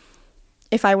instead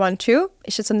if I want to.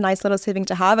 It's just a nice little saving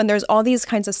to have. And there's all these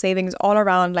kinds of savings all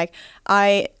around. Like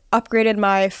I upgraded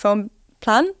my phone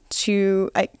plan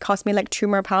it cost me like £2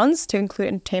 more to include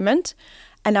entertainment.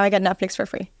 And now I get Netflix for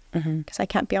free because I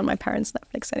can't be on my parents'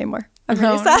 Netflix anymore. I'm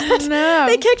really sad. No.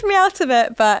 They kicked me out of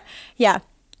it. But yeah,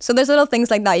 so there's little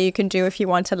things like that you can do if you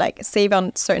want to like save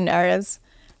on certain areas.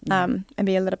 And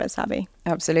be a little bit savvy.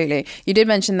 Absolutely. You did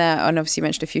mention there, and obviously you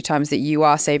mentioned a few times that you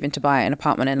are saving to buy an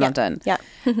apartment in London. Yeah.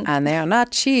 And they are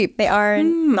not cheap. They are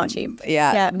not cheap.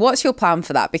 Yeah. What's your plan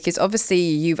for that? Because obviously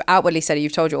you've outwardly said,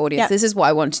 you've told your audience, this is what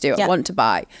I want to do. I want to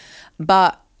buy.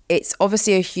 But it's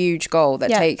obviously a huge goal that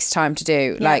takes time to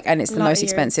do. Like, and it's the most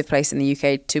expensive place in the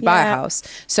UK to buy a house.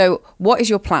 So what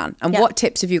is your plan? And what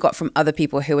tips have you got from other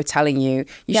people who are telling you,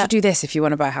 you should do this if you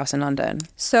want to buy a house in London?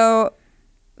 So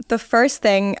the first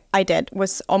thing I did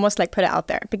was almost like put it out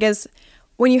there, because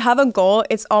when you have a goal,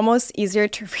 it's almost easier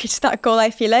to reach that goal,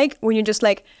 I feel like, when you just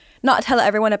like not tell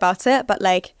everyone about it, but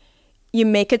like you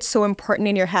make it so important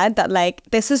in your head that like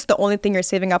this is the only thing you're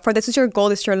saving up for. This is your goal.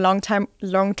 This is your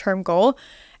long-term goal.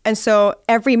 And so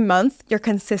every month you're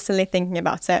consistently thinking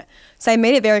about it. So I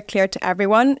made it very clear to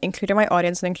everyone, including my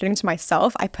audience and including to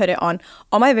myself. I put it on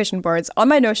all my vision boards, on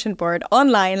my Notion board,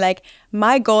 online. Like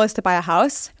my goal is to buy a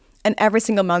house. And every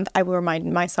single month, I will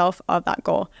remind myself of that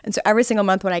goal. And so every single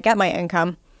month when I get my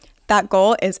income, that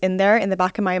goal is in there in the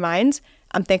back of my mind.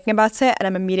 I'm thinking about it and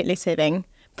I'm immediately saving,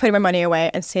 putting my money away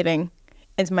and saving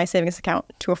into my savings account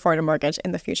to afford a mortgage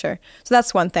in the future. So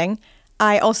that's one thing.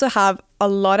 I also have a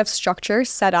lot of structure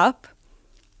set up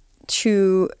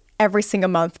to every single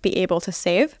month be able to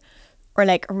save or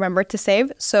like remember to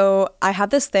save. So I have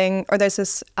this thing, or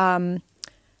there's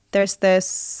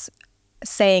this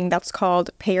saying that's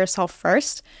called pay yourself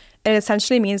first. It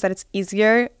essentially means that it's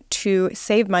easier to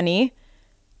save money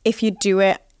if you do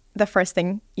it the first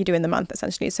thing you do in the month,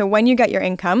 essentially. So when you get your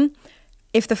income,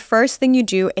 if the first thing you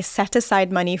do is set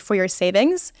aside money for your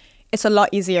savings, it's a lot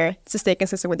easier to stay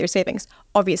consistent with your savings,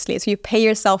 obviously. So you pay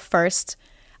yourself first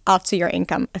after your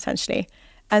income, essentially.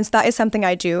 And so that is something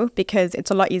I do because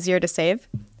it's a lot easier to save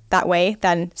that way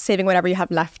than saving whatever you have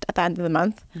left at the end of the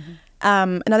month.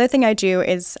 Another thing I do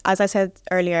is, as I said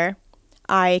earlier,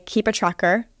 I keep a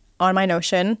tracker on my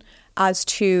Notion as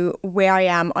to where I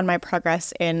am on my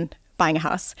progress in buying a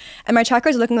house. And my tracker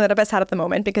is looking a little bit sad at the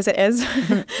moment because it is.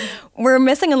 We're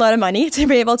missing a lot of money to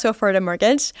be able to afford a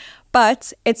mortgage.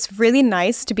 But it's really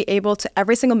nice to be able to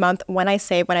every single month when I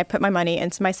put my money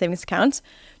into my savings account,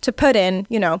 to put in,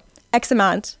 X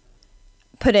amount,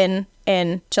 put in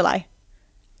July.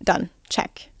 Done.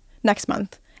 Check. Next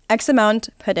month. X amount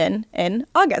put in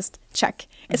August. Check.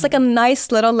 It's like a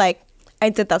nice little I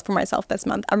did that for myself this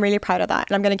month. I'm really proud of that.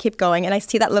 And I'm going to keep going. And I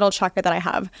see that little tracker that I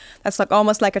have. That's like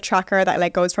almost like a tracker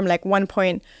that goes from one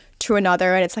point to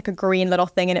another. And it's like a green little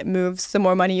thing and it moves the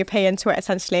more money you pay into it,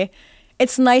 essentially.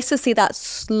 It's nice to see that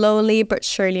slowly but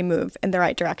surely move in the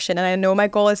right direction. And I know my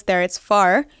goal is there. It's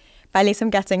far, but at least I'm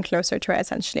getting closer to it,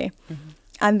 essentially.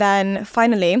 And then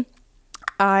finally,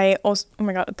 I also, oh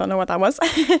my God, I don't know what that was.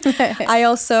 I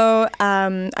also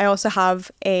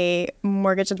have a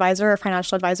mortgage advisor or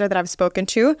financial advisor that I've spoken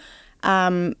to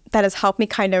that has helped me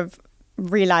kind of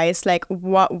realize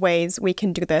what ways we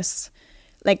can do this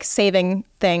saving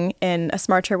thing in a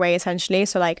smarter way, essentially.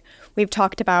 So we've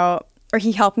talked about, or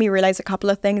he helped me realize a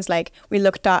couple of things. We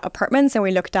looked at apartments and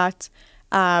we looked at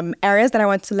areas that I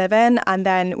want to live in, and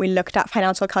then we looked at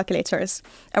financial calculators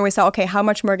and we saw, okay, how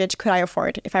much mortgage could I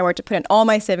afford if I were to put in all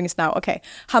my savings now? Okay,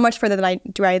 how much further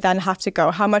do I then have to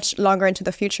go? How much longer into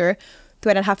the future do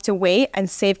I then have to wait and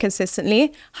save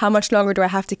consistently? How much longer do I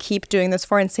have to keep doing this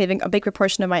for and saving a big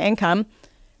proportion of my income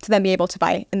to then be able to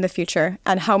buy in the future?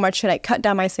 And how much should I cut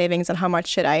down my savings and how much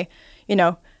should I,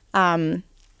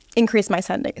 increase my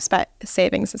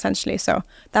savings, essentially? So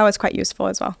that was quite useful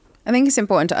as well. I think it's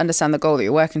important to understand the goal that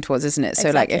you're working towards, isn't it? So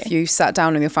like if you sat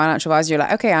down with your financial advisor, you're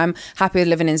like, okay, I'm happy with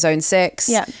living in zone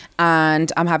 6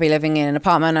 and I'm happy living in an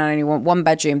apartment and I only want 1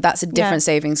 bedroom. That's a different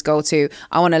savings goal to,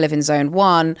 I want to live in zone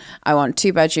 1. I want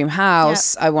 2-bedroom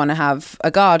house. I want to have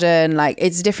a garden. Like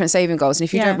it's different saving goals. And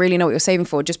if you don't really know what you're saving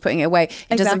for, just putting it away,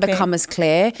 it doesn't become as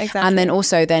clear. And then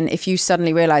also then if you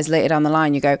suddenly realize later down the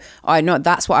line, you go, oh, no,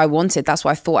 that's what I wanted. That's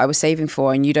what I thought I was saving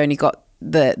for. And you'd only got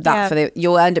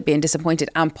you'll end up being disappointed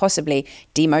and possibly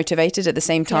demotivated at the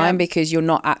same time because you're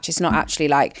not it's not actually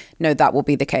like, no, that will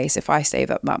be the case. If I save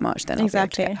up that much, then I'll be able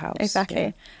to get a house.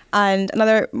 And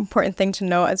another important thing to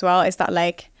know as well is that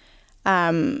like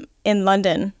in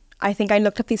London, I think I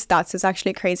looked up these stats. It's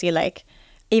actually crazy. Like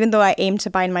even though I aim to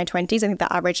buy in my 20s, I think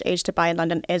the average age to buy in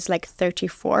London is like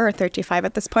 34 or 35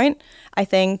 at this point. I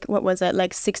think, what was it,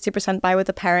 like 60% buy with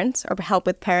a parent or help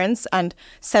with parents and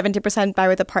 70% buy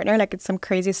with a partner. Like it's some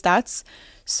crazy stats.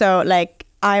 So like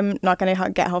I'm not going to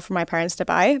get help from my parents to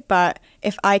buy, but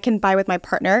if I can buy with my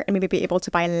partner and maybe be able to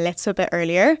buy a little bit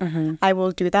earlier, I will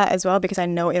do that as well because I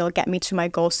know it'll get me to my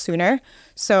goal sooner.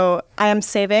 So I am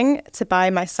saving to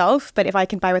buy myself, but if I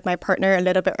can buy with my partner a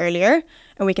little bit earlier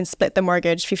and we can split the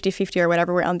mortgage 50-50 or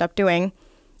whatever we end up doing,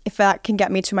 if that can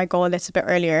get me to my goal a little bit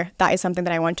earlier, that is something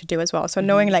that I want to do as well. So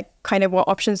knowing like kind of what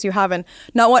options you have and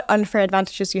not what unfair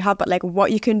advantages you have, but like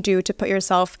what you can do to put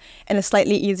yourself in a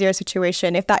slightly easier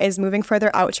situation. If that is moving further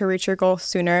out to reach your goal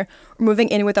sooner, or moving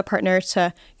in with a partner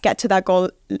to get to that goal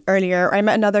earlier. Or I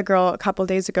met another girl a couple of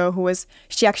days ago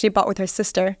she actually bought with her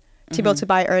sister to be able to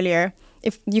buy earlier.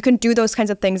 If you can do those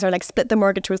kinds of things or like split the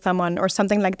mortgage with someone or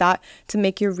something like that to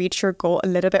make you reach your goal a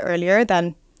little bit earlier,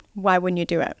 then why wouldn't you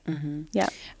do it? Yeah.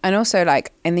 And also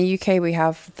like in the UK we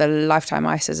have the lifetime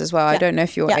ISAs as well. I don't know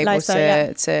if you're able to so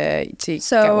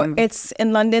get one. It's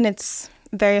in London, it's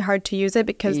very hard to use it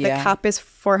because the cap is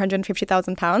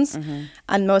 £450,000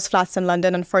 and most flats in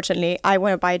London, unfortunately, I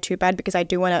want to buy a 2-bed because I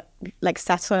do want to like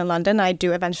settle in London. I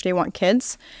do eventually want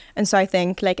kids. And so I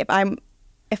think like if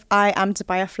I am to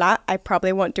buy a flat, I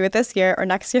probably won't do it this year or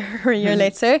next year or a year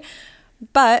later.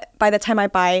 But by the time I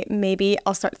buy, maybe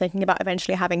I'll start thinking about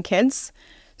eventually having kids.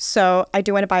 So I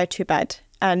do want to buy a 2-bed.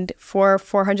 And for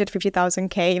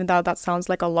 450,000 even though that sounds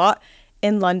like a lot,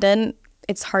 in London,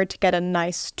 it's hard to get a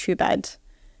nice 2-bed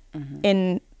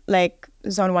in like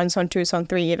zone 1, zone 2, zone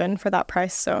 3 even for that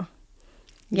price. So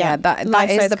that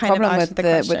is the problem with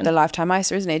the lifetime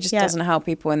ISA, isn't it? It just doesn't help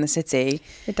people in the city.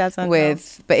 It doesn't.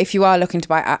 But if you are looking to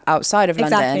buy outside of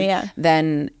London,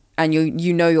 then... and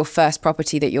you know your first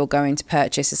property that you're going to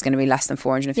purchase is going to be less than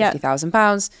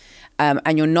 £450,000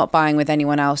 and you're not buying with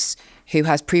anyone else who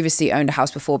has previously owned a house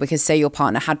before, because say your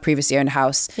partner had previously owned a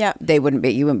house, you wouldn't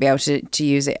be able to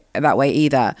use it that way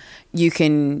either. You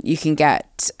can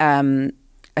get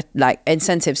like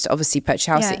incentives to obviously purchase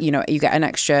a house. You know, you get an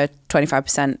extra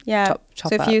 25% top so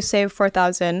if up. you save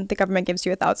 4,000, the government gives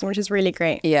you 1,000, which is really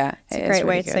great. It's a great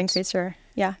way to increase your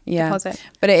deposit.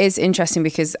 But it is interesting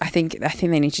because I think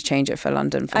they need to change it for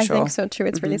London for sure. I think so too.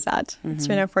 It's really sad. It's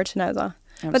really unfortunate as well.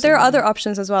 Absolutely. But there are other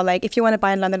options as well. Like if you want to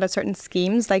buy in London, there's certain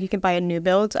schemes. Like you can buy a new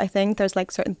build. I think there's like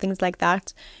certain things like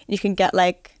that. You can get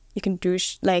like you can do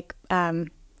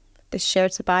the share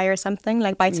to buy or something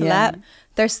like buy to let.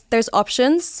 There's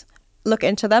options. Look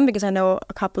into them because I know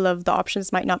a couple of the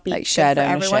options might not be like shared for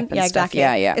ownership everyone. and stuff.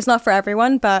 Yeah. It's not for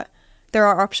everyone, but there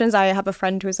are options. I have a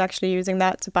friend who's actually using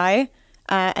that to buy.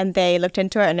 And they looked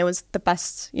into it and it was the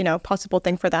best, possible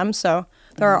thing for them. So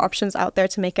there are options out there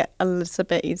to make it a little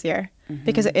bit easier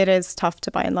because it is tough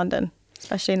to buy in London,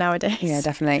 especially nowadays. Yeah,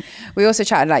 definitely. We also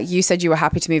chatted, like you said, you were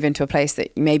happy to move into a place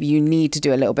that maybe you need to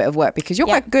do a little bit of work because you're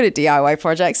quite good at DIY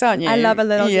projects, aren't you? I love a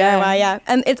little DIY,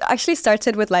 And it actually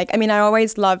started with I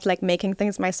always loved making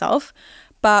things myself.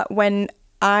 But when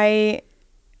I'm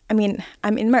in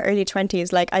my early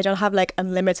 20s, I don't have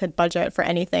unlimited budget for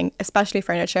anything, especially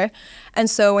furniture. And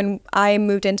so when I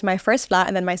moved into my first flat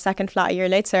and then my second flat a year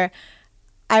later,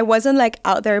 I wasn't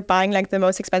out there buying the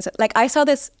most expensive. I saw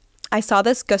this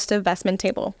Gustav Vestman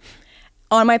table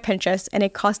on my Pinterest and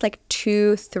it cost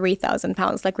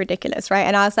 £2,000-3,000, ridiculous, right?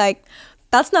 And I was like,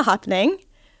 that's not happening.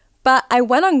 But I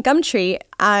went on Gumtree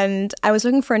and I was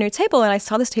looking for a new table and I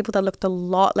saw this table that looked a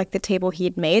lot like the table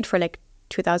he'd made for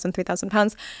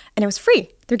 £2,000-3,000 and it was free.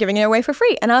 They're giving it away for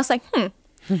free. And I was like,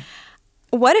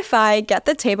 what if I get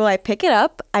the table, I pick it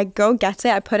up, I go get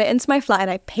it, I put it into my flat and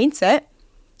I paint it.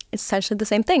 It's essentially the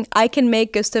same thing. I can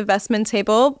make Gustav Vestman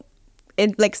table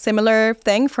similar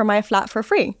thing for my flat for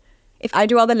free. If I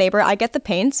do all the labor, I get the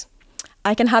paint,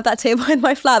 I can have that table in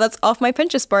my flat that's off my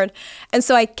Pinterest board. And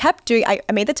so I kept doing, I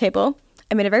made the table,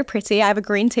 I made it very pretty. I have a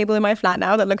green table in my flat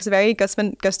now that looks very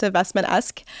Gustav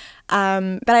Westman-esque.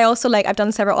 But I also like, I've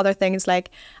done several other things. Like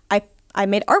I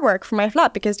made artwork for my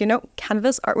flat because, you know,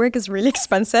 canvas artwork is really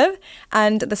expensive.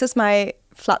 And this is my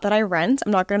flat that I rent.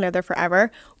 I'm not going to live there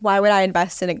forever. Why would I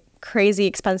invest in a crazy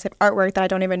expensive artwork that I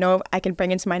don't even know if I can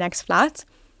bring into my next flat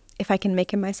if I can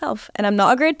make it myself? And I'm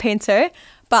not a great painter,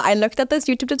 but I looked at this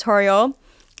YouTube tutorial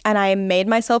and I made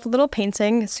myself a little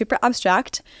painting, super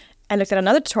abstract. I looked at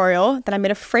another tutorial, then I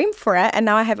made a frame for it, and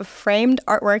now I have a framed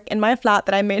artwork in my flat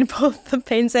that I made both the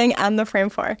painting and the frame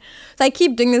for. So I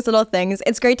keep doing these little things.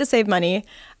 It's great to save money,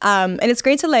 and it's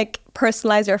great to like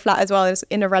personalize your flat as well as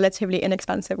in a relatively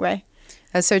inexpensive way.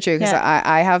 That's so true, because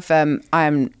I have, I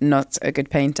am not a good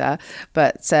painter,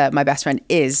 but my best friend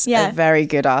is a very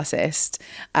good artist.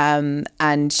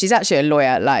 And she's actually a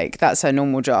lawyer, like that's her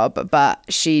normal job, but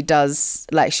she does,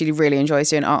 like she really enjoys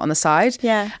doing art on the side.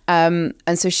 Yeah. And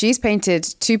so she's painted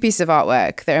 2 pieces of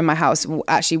artwork. They're in my house.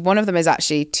 Actually, one of them is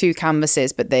actually 2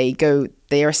 canvases, but they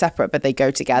are separate, but they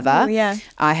go together. Oh, yeah.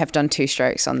 I have done 2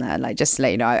 strokes on there, like just to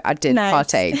let you know, I did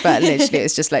partake, but literally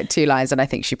it's just like 2 lines, and I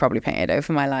think she probably painted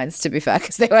over my lines, to be fair,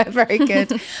 because they were very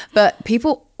good. But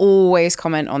people always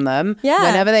comment on them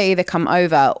whenever they either come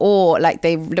over or like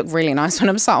they look really nice when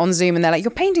I'm sat on Zoom and they're like, your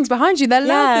painting's behind you, they're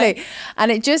lovely.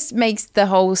 And it just makes the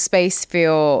whole space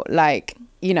feel like,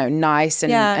 you know, nice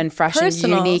and fresh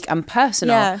personal. And unique and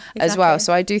personal as well.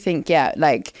 So I do think,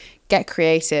 like, get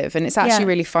creative, and it's actually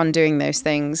really fun doing those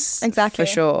things. Exactly, for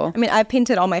sure. I mean, I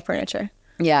painted all my furniture.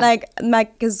 Yeah,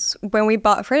 like because when we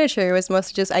bought furniture, it was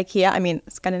mostly just IKEA. I mean,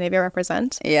 Scandinavia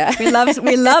represent. Yeah, we love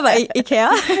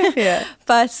IKEA. Yeah,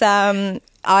 but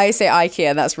I say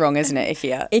IKEA. That's wrong, isn't it?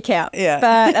 IKEA. IKEA. Yeah,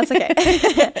 but that's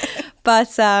okay.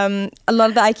 But a lot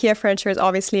of the IKEA furniture is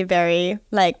obviously very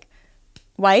like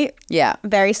white. Yeah,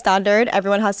 very standard.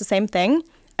 Everyone has the same thing,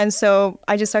 and so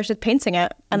I just started painting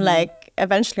it, and like.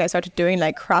 Eventually I started doing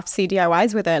like craftsy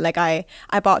DIYs with it. Like I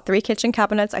bought 3 kitchen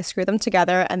cabinets, I screwed them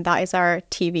together, and that is our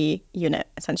TV unit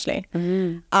essentially.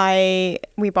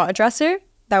 We bought a dresser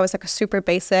that was like a super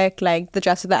basic, like the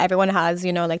dresser that everyone has,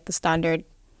 you know, like the standard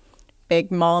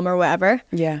big mom or whatever.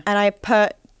 Yeah. And I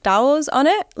put dowels on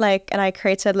it, like, and I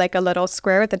created like a little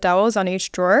square with the dowels on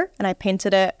each drawer, and I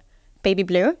painted it baby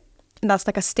blue, and that's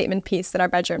like a statement piece in our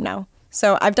bedroom now.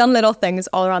 So I've done little things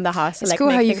all around the house. It's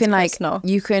cool how you can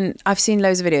I've seen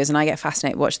loads of videos, and I get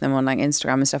fascinated watching them on like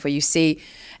Instagram and stuff, where you see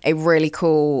a really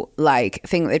cool like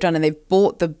thing that they've done, and they've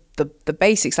bought the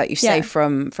basics, like you say,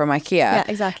 from IKEA. Yeah,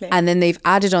 exactly. And then they've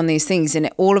added on these things, and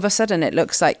all of a sudden it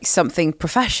looks like something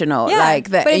professional,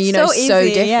 like that, you know, so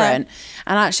different. Yeah.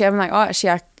 And actually I'm like,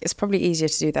 it's probably easier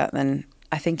to do that than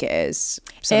I think it is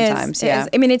sometimes. It is.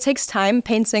 I mean, it takes time.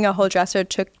 Painting a whole dresser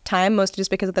took time, mostly just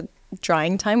because of the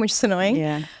drying time, which is annoying.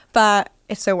 Yeah. But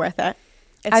it's so worth it.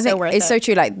 It's so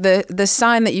true. Like the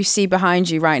sign that you see behind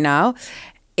you right now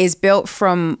is built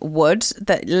from wood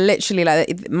that literally,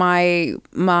 like my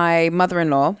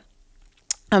mother-in-law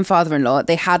and father-in-law,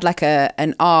 they had like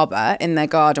an arbor in their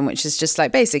garden, which is just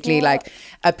like basically like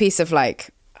a piece of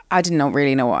like, I did not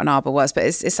really know what an arbor was, but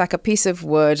it's like a piece of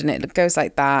wood, and it goes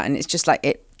like that, and it's just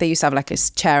like they used to have like a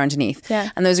chair underneath. Yeah.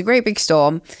 And there was a great big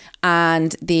storm,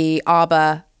 and the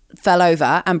arbor fell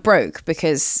over and broke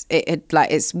because it like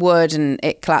it's wood, and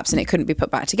it collapsed and it couldn't be put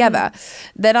back together.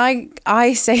 Then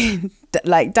I say,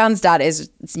 like, Dan's dad is,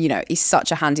 you know, he's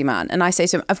such a handyman, and I say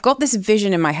to him, I've got this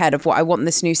vision in my head of what I want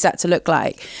this new set to look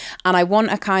like, and I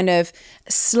want a kind of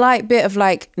slight bit of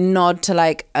like nod to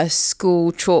like a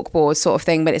school chalkboard sort of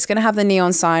thing, but it's going to have the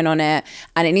neon sign on it,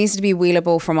 and it needs to be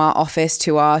wheelable from our office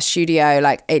to our studio.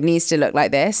 Like, it needs to look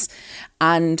like this.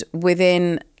 And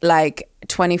within like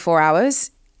 24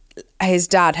 hours, his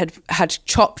dad had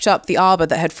chopped up the arbor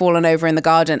that had fallen over in the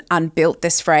garden and built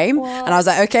this frame. What? And I was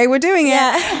like, okay, we're doing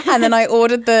it. And then I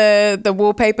ordered the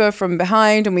wallpaper from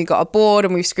behind, and we got a board,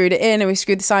 and we screwed it in, and we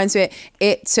screwed the signs to it.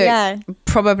 It took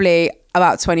probably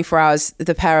about 24 hours,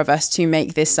 the pair of us, to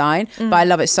make this sign. But I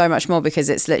love it so much more because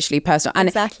it's literally personal.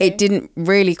 And it didn't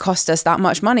really cost us that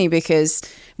much money because,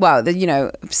 well, you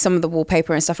know, some of the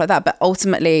wallpaper and stuff like that. But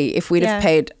ultimately, if we'd have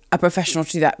paid a professional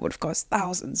to do that, would have cost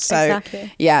thousands. So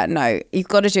yeah, no, you've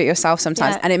got to do it yourself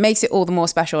sometimes. And it makes it all the more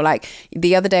special. Like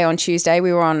the other day on Tuesday,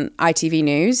 we were on ITV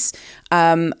News,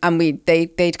 and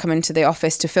they'd come into the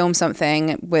office to film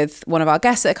something with one of our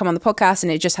guests that had come on the podcast,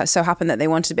 and it just so happened that they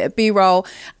wanted a bit of B-roll,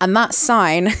 and that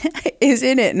sign is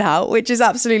in it now, which is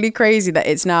absolutely crazy that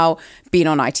it's now been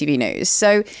on ITV News.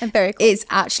 So very cool. It's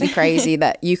actually crazy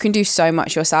that you can do so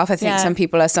much yourself. I think some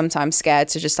people are sometimes scared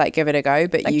to just like give it a go,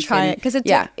 but like you try can it because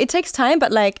it takes time,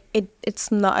 but like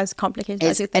it's not as complicated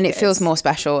as you think. And it feels more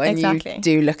special, and you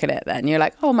do look at it then you're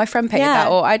like, oh, my friend paid that,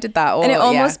 or I did that, or and it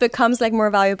almost becomes like more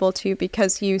valuable too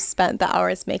because you spent the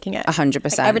hours making it. 100%.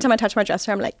 Like, every time I touch my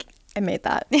dresser, I'm like, I made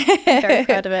that. I'm very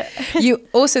proud of it. You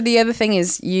also, the other thing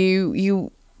is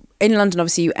you in London,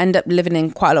 obviously, you end up living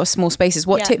in quite a lot of small spaces.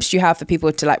 What tips do you have for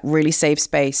people to like really save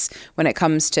space when it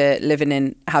comes to living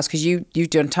in a house? Because you've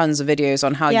done tons of videos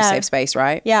on how you save space,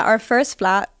 right? Yeah, our first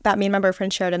flat that me and my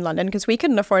boyfriend shared in London, because we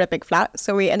couldn't afford a big flat,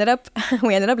 so we ended up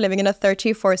living in a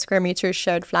 34 square meter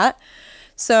shared flat.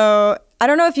 So I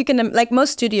don't know if you can, like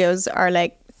most studios are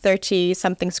like 30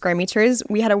 something square meters.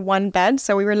 We had a one bed,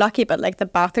 so we were lucky, but like the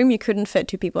bathroom, you couldn't fit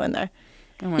 2 people in there.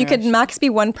 You could max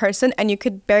be 1 person, and you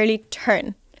could barely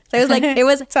turn. So it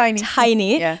was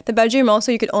tiny. Yeah. The bedroom also,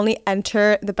 you could only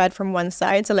enter the bed from one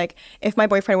side. So like if my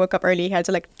boyfriend woke up early, he had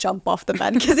to like jump off the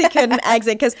bed because he couldn't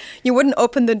exit, because you wouldn't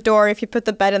open the door if you put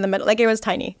the bed in the middle. Like it was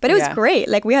tiny, but it was great.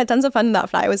 Like we had tons of fun in that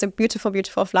flat. It was a beautiful,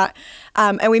 beautiful flat.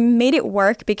 And we made it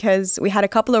work because we had a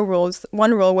couple of rules.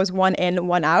 One rule was 1 in,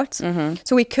 1 out.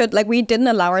 So we didn't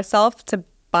allow ourselves to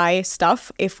buy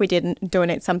stuff if we didn't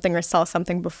donate something or sell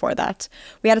something before that.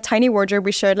 We had a tiny wardrobe.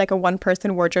 We shared like a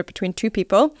 1-person wardrobe between 2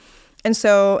 people. And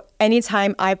so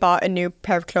anytime I bought a new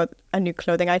pair of a new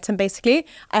clothing item, basically,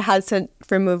 I had to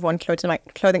remove one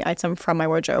clothing item from my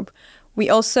wardrobe.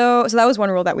 So that was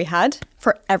one rule that we had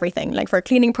for everything, like for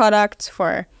cleaning products,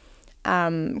 for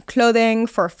clothing,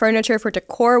 for furniture, for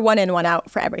decor, 1 in, 1 out,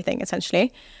 for everything,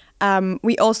 essentially.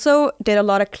 We also did a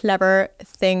lot of clever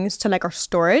things to like our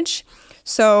storage.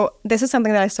 So this is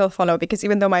something that I still follow, because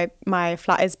even though my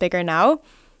flat is bigger now,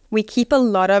 we keep a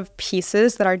lot of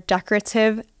pieces that are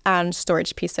decorative and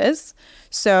storage pieces.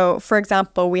 So for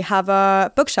example, we have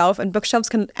a bookshelf, and bookshelves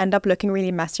can end up looking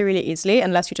really messy really easily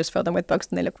unless you just fill them with books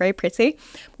and they look very pretty.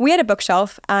 We had a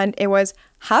bookshelf and it was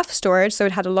half storage, so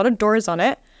it had a lot of doors on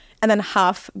it, and then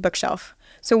half bookshelf.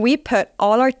 So we put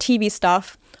all our TV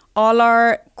stuff, all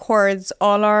our cords,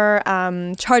 all our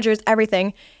chargers,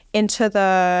 everything into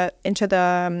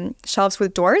the shelves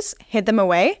with doors, hid them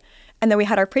away. And then we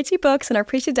had our pretty books and our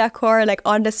pretty decor like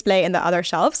on display in the other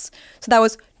shelves. So that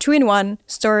was 2-in-1,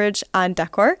 storage and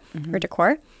decor, or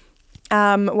decor.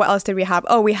 What else did we have?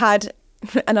 Oh, we had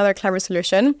another clever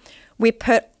solution. We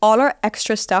put all our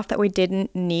extra stuff that we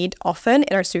didn't need often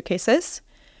in our suitcases.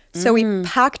 So we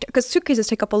packed, because suitcases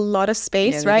take up a lot of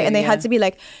space, right? And they had to be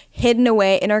like hidden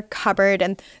away in our cupboard.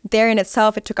 And there in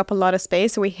itself, it took up a lot of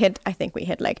space. So I think we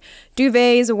hid like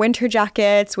duvets, winter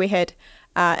jackets. We hid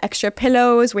extra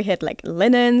pillows. We hid like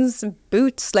linens,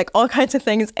 boots, like all kinds of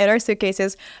things in our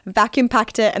suitcases, vacuum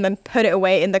packed it and then put it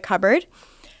away in the cupboard.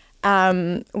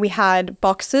 We had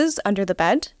boxes under the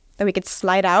bed that we could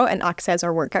slide out and access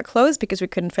our workout clothes because we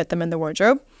couldn't fit them in the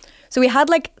wardrobe. So we had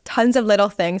like tons of little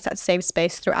things that saved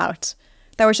space throughout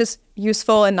that was just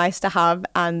useful and nice to have.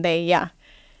 And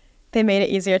they made it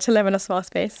easier to live in a small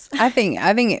space. I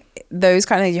think those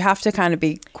kind of, you have to kind of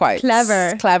be quite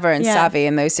clever and savvy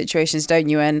in those situations, don't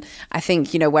you? And I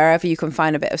think, wherever you can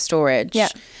find a bit of storage,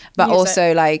 but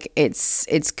also like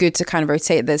it's good to kind of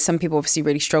rotate. There's some people obviously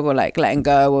really struggle like letting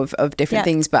go of different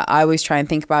things, but I always try and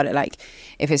think about it like,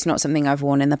 if it's not something I've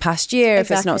worn in the past year,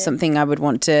 if it's not something I would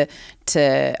want to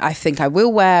I think I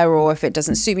will wear, or if it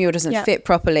doesn't suit me or doesn't fit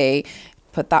properly,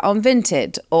 put that on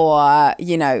Vinted, or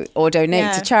or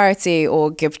donate to charity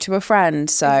or give to a friend.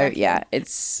 So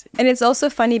it's also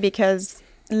funny because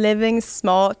living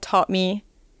small taught me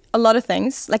a lot of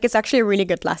things. Like it's actually a really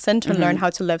good lesson to learn how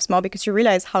to live small, because you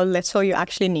realize how little you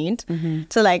actually need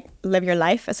to like live your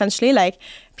life, essentially. Like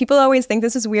people always think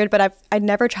this is weird, but I'd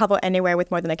never travel anywhere with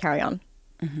more than a carry-on.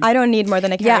 I don't need more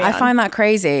than a carry-on. Yeah, I find that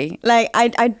crazy. Like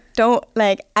I don't,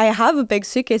 like I have a big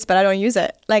suitcase, but I don't use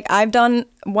it. Like I've done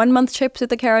 1-month trips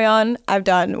with the carry-on. I've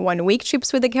done 1-week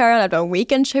trips with the carry-on. I've done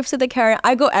weekend trips with the carry-on.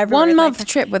 I go everywhere. 1-month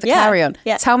trip with the carry-on.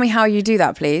 Yeah. Tell me how you do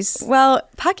that, please. Well,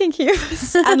 packing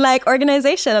cues and like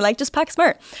organization, and like just pack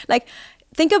smart. Like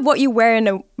think of what you wear in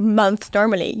a month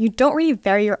normally. You don't really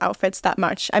vary your outfits that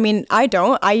much. I mean, I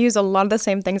don't. I use a lot of the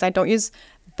same things. I don't use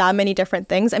that many different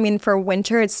things. I mean, for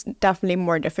winter, it's definitely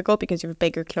more difficult because you have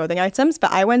bigger clothing items.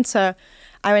 But I went to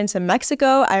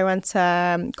Mexico. I went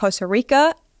to Costa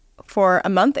Rica for a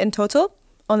month in total,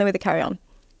 only with the carry-on.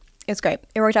 It's great.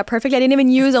 It worked out perfectly. I didn't even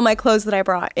use all my clothes that I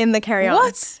brought in the carry-on.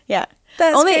 What? Yeah.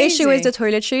 That's only crazy. issue is the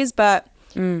toiletries, but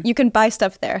you can buy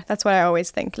stuff there. That's what I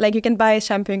always think. Like you can buy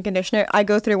shampoo and conditioner. I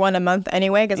go through one a month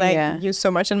anyway because I use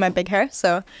so much in my big hair.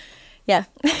 So yeah.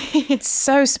 It's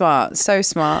so smart. So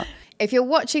smart. If you're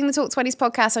watching the Talk 20s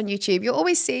podcast on YouTube, you'll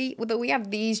always see that we have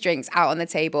these drinks out on the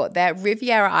table. They're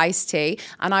Riviera iced tea.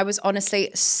 And I was honestly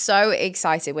so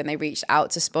excited when they reached out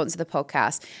to sponsor the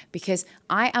podcast because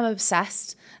I am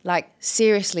obsessed, like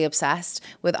seriously obsessed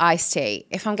with iced tea.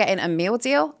 If I'm getting a meal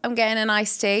deal, I'm getting an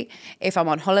iced tea. If I'm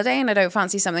on holiday and I don't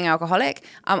fancy something alcoholic,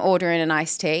 I'm ordering an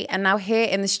iced tea. And now here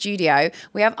in the studio,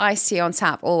 we have iced tea on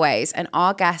tap always, and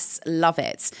our guests love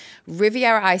it.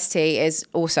 Riviera iced tea is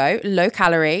also low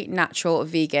calorie, natural,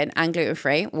 vegan, and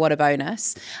gluten-free. What a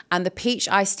bonus. And the peach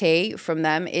iced tea from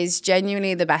them is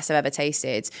genuinely the best I've ever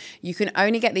tasted. You can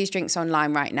only get these drinks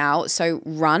online right now. So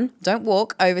run, don't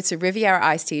walk, over to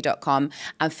rivieraicedtea.com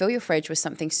and fill your fridge with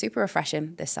something super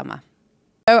refreshing this summer.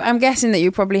 So I'm guessing that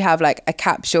you probably have like a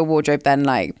capsule wardrobe then,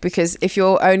 like, because if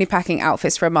you're only packing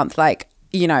outfits for a month, like,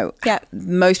 you know,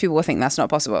 most people will think that's not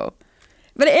possible.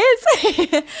 But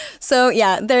it is. So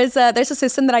yeah, there's a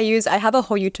system that I use. I have a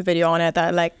whole YouTube video on it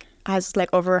that like has like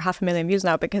over 500,000 views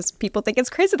now because people think it's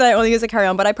crazy that I only use a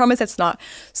carry-on, but I promise it's not.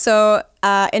 So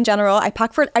in general, I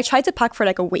try to pack for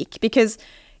like a week, because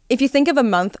if you think of a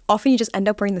month, often you just end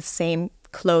up wearing the same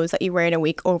clothes that you wear in a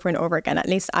week over and over again. At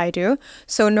least I do.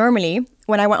 So normally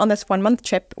when I went on this 1 month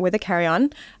trip with a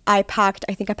carry-on, I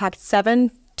think I packed 7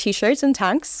 t-shirts and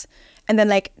tanks and then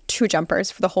like 2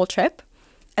 jumpers for the whole trip.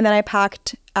 And then I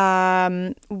packed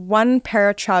 1 pair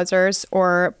of trousers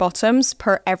or bottoms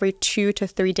per every 2 to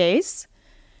 3 days.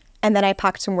 And then I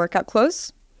packed some workout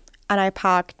clothes, and I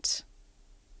packed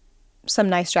some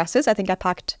nice dresses. I think I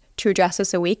packed 2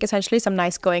 dresses a week, essentially, some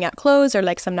nice going out clothes or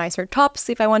like some nicer tops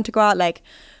if I want to go out, like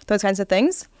those kinds of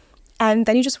things. And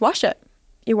then you just wash it.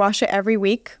 You wash it every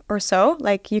week or so.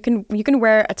 Like you can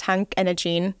wear a tank and a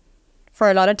jean for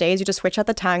a lot of days. You just switch out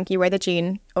the tank, you wear the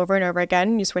jean over and over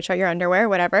again, you switch out your underwear,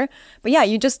 whatever. But yeah,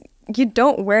 you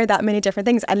don't wear that many different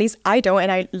things. At least I don't.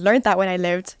 And I learned that when I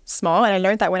lived small, and I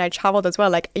learned that when I traveled as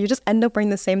well. Like you just end up wearing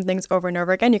the same things over and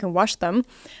over again. You can wash them.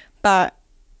 But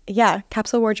yeah,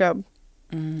 capsule wardrobe.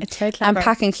 It's very clever. And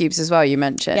packing cubes as well, you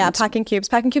mentioned. Yeah, packing cubes.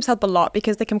 Packing cubes help a lot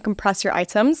because they can compress your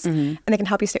items and they can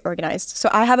help you stay organized. So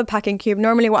I have a packing cube.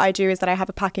 Normally what I do is that I have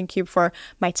a packing cube for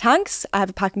my tanks. I have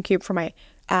a packing cube for my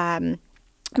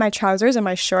my trousers and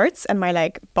my shorts and my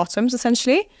like bottoms,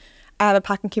 essentially. I have a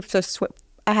packing cube for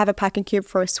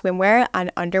swimwear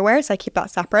and underwear, so I keep that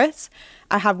separate.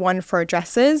 I have one for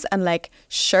dresses and like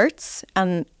shirts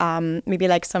and maybe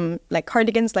like some like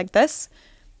cardigans like this.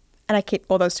 And I keep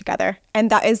all those together.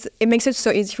 And it makes it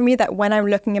so easy for me that when I'm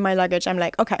looking in my luggage, I'm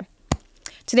like, okay,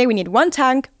 today we need 1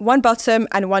 tank, 1 bottom,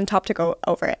 and 1 top to go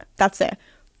over it. That's it.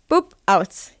 Boop,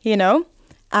 out, you know?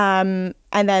 And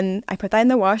then I put that in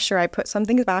the wash, or I put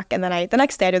something back, and then the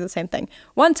next day I do the same thing.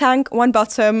 1 tank, 1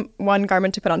 bottom, 1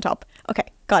 garment to put on top. Okay,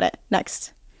 got it.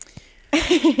 Next.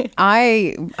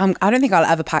 I don't think I'll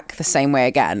ever pack the same way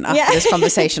again after this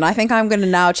conversation. I think I'm going to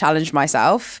now challenge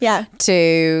myself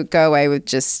to go away with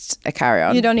just a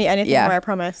carry-on. You don't need anything more, I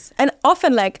promise. And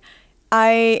often, like,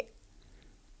 I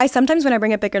sometimes when I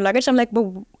bring a bigger luggage, I'm like, but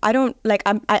I don't, like,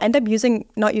 I end up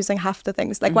not using half the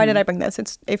things. Like, why did I bring this?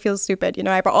 It feels stupid. You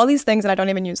know, I brought all these things and I don't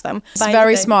even use them. It's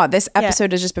very smart. This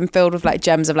episode has just been filled with like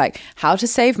gems of like how to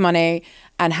save money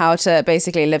and how to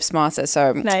basically live smarter.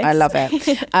 So nice. I love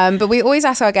it. But we always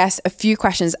ask our guests a few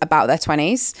questions about their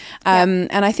 20s.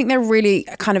 And I think they're really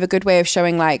kind of a good way of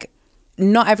showing like,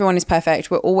 not everyone is perfect.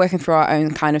 We're all working through our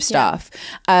own kind of stuff.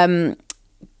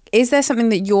 Is there something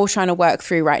that you're trying to work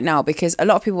through right now? Because a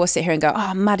lot of people will sit here and go,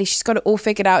 oh, Maddie, she's got it all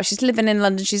figured out. She's living in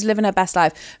London. She's living her best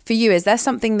life. For you, is there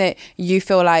something that you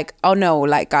feel like, oh no,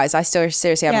 like guys, I still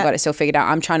seriously haven't got it still figured out.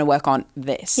 I'm trying to work on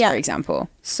this, for example.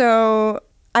 So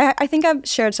I think I've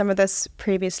shared some of this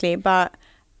previously, but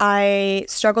I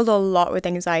struggled a lot with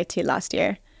anxiety last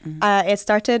year. It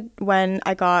started when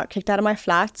I got kicked out of my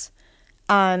flat.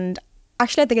 And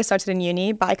actually, I think it started in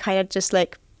uni, but I kind of just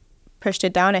like pushed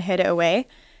it down and hid it away.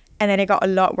 And then it got a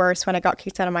lot worse when I got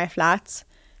kicked out of my flat.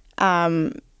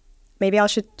 Maybe I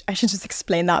should just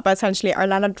explain that. But essentially, our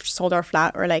landlord sold our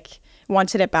flat, or like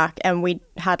wanted it back, and we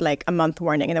had like a month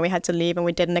warning, and then we had to leave, and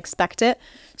we didn't expect it,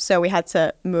 so we had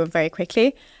to move very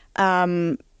quickly.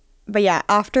 But yeah,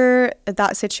 after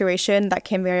that situation, that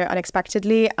came very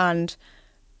unexpectedly, and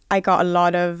I got a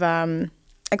lot of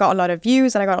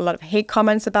views, and I got a lot of hate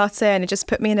comments about it, and it just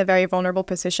put me in a very vulnerable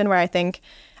position where I think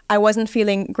I wasn't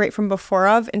feeling great from before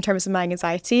in terms of my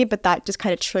anxiety, but that just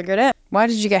kind of triggered it. Why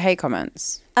did you get hate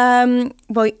comments? Well,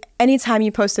 anytime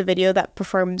you post a video that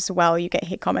performs well, you get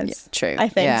hate comments. Yeah, true. I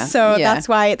think. So that's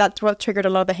what triggered a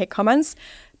lot of the hate comments.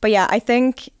 But yeah, I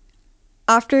think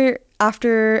after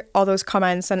all those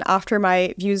comments and after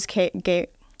my views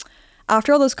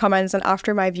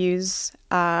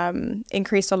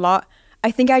increased a lot,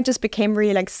 I think I just became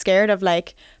really like scared of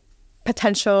like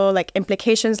potential like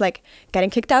implications, like getting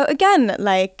kicked out again,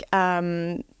 like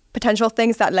potential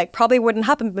things that like probably wouldn't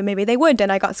happen, but maybe they would. And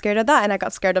I got scared of that. And I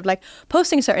got scared of like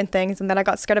posting certain things. And then I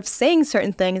got scared of saying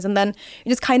certain things. And then it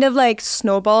just kind of like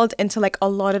snowballed into like a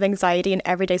lot of anxiety in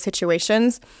everyday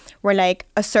situations where like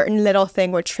a certain little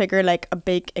thing would trigger like a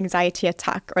big anxiety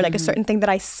attack, or like a certain thing that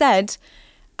I said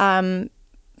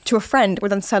to a friend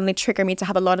would then suddenly trigger me to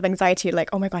have a lot of anxiety. Like,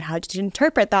 oh my God, how did you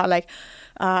interpret that? Like,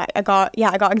 I got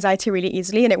anxiety really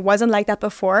easily. And it wasn't like that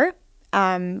before.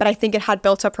 But I think it had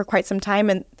built up for quite some time,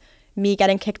 and me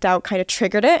getting kicked out kind of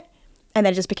triggered it, and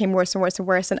then it just became worse and worse and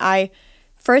worse. And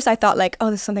first I thought like, oh,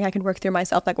 this is something I can work through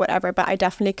myself, like whatever, but I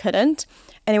definitely couldn't.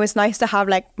 And it was nice to have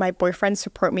like my boyfriend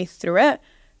support me through it,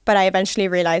 but I eventually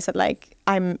realized that like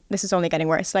this is only getting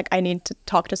worse. Like I need to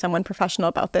talk to someone professional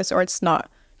about this, or it's not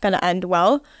gonna end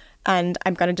well, and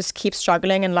I'm gonna just keep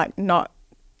struggling and like not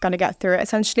gonna get through it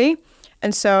essentially.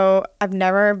 And so I've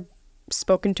never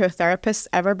spoken to a therapist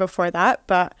ever before that,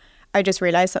 but I just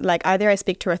realized that like either I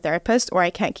speak to a therapist or I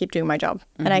can't keep doing my job,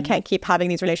 and I can't keep having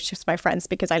these relationships with my friends,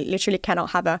 because I literally cannot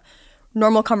have a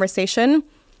normal conversation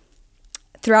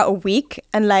throughout a week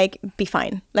and like be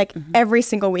fine. Like every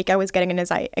single week I was getting an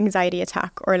anxiety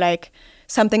attack, or like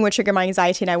something would trigger my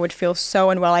anxiety and I would feel so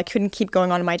unwell. I couldn't keep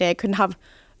going on in my day. I couldn't have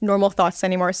normal thoughts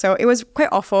anymore. So it was quite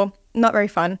awful, not very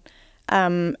fun.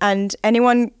 And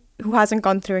anyone who hasn't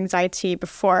gone through anxiety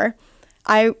before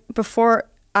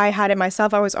I had it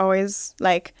myself, I was always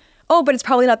like, oh, but it's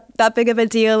probably not that big of a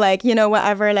deal, like, you know,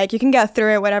 whatever, like you can get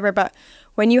through it, whatever. But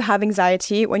when you have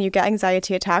anxiety, when you get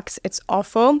anxiety attacks, it's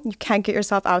awful. You can't get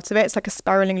yourself out of it. It's like a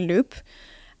spiraling loop,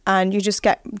 and you just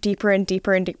get deeper and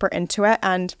deeper and deeper into it.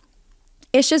 And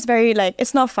it's just very like,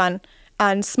 it's not fun.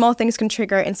 And small things can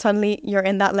trigger, and suddenly you're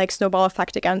in that like snowball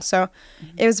effect again. So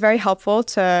it was very helpful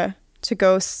to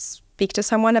go speak to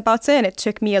someone about it. And it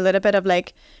took me a little bit of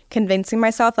like convincing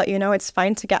myself that, you know, it's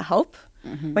fine to get help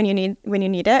when you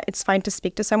need it. It's fine to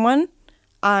speak to someone,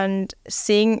 and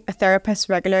seeing a therapist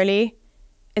regularly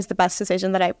is the best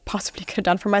decision that I possibly could have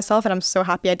done for myself. And I'm so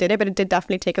happy I did it, but it did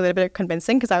definitely take a little bit of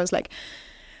convincing, because I was like,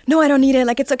 no, I don't need it.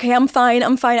 Like, it's okay. I'm fine.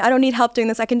 I don't need help doing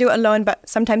this. I can do it alone. But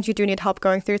sometimes you do need help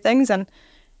going through things,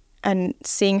 and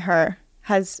seeing her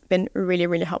has been really,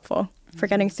 really helpful for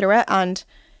getting through it. And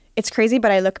it's crazy,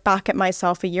 but I look back at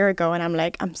myself a year ago and I'm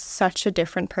like, I'm such a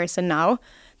different person now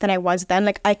than I was then.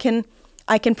 Like I can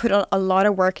put on a lot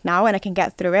of work now and I can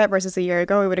get through it, versus a year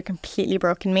ago it would have completely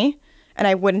broken me and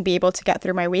I wouldn't be able to get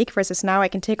through my week. Versus now I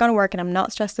can take on work and I'm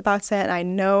not stressed about it, and I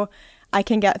know I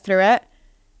can get through it.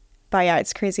 But yeah,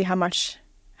 it's crazy how much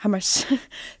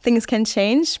things can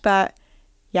change. But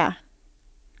yeah.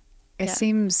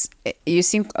 You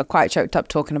seem quite choked up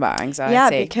talking about anxiety. Yeah,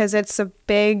 because it's a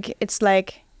big,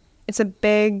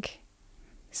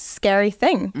 scary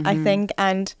thing, I think.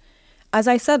 And as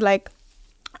I said, like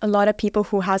a lot of people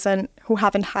who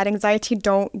haven't had anxiety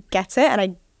don't get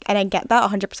it. And I get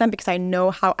that 100%, because I know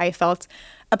how I felt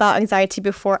about anxiety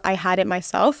before I had it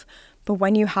myself. But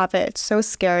when you have it, it's so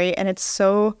scary, and it's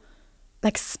so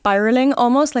like spiraling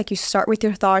almost. Like you start with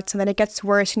your thoughts and then it gets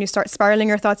worse and you start spiraling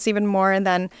your thoughts even more. And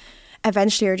then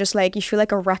eventually you're just like, you feel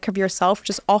like a wreck of yourself, which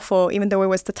is awful, even though it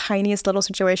was the tiniest little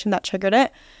situation that triggered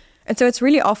it. And so it's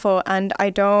really awful. And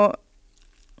I don't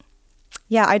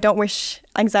wish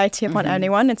anxiety upon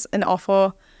anyone. It's an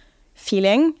awful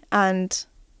feeling. And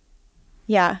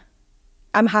yeah,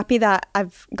 I'm happy that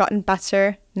I've gotten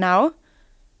better now.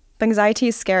 But anxiety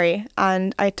is scary,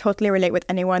 and I totally relate with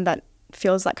anyone that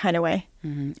feels that kind of way.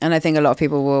 And I think a lot of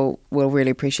people will really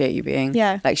appreciate you being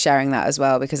like sharing that as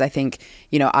well, because I think,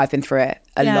 you know, I've been through it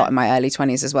a lot in my early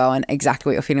 20s as well, and exactly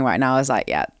what you're feeling right now is like,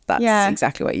 that's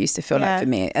exactly what it used to feel like for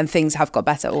me, and things have got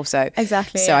better also.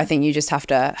 Exactly. So I think you just have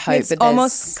to hope that it's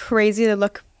almost crazy to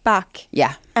look back.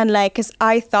 Yeah. And like, because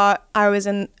I thought I was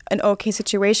in an okay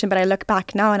situation, but I look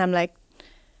back now and I'm like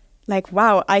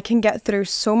wow, I can get through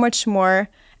so much more.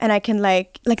 And I can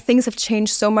like things have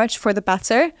changed so much for the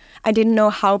better. I didn't know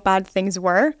how bad things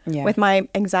were with my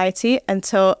anxiety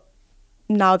until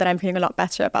now that I'm feeling a lot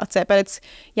better about it. But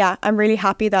I'm really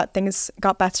happy that things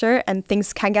got better, and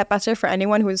things can get better for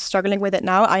anyone who is struggling with it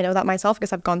now. I know that myself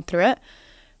because I've gone through it.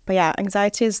 But yeah,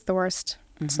 anxiety is the worst.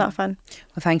 It's not fun.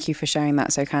 Well, thank you for sharing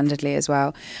that so candidly as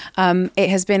well. It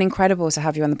has been incredible to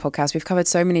have you on the podcast. We've covered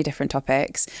so many different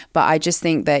topics, but I just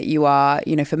think that you are,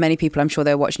 you know, for many people, I'm sure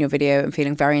they're watching your video and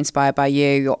feeling very inspired by you,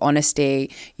 your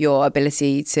honesty, your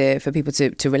ability for people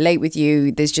to relate with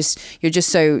you. You're just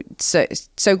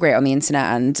so great on the internet,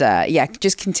 and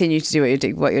just continue to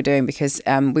do what you're doing, because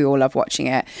we all love watching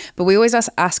it. But we always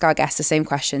ask our guests the same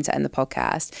question to end the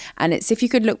podcast, and it's if you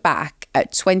could look back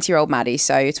at 20-year-old Maddie,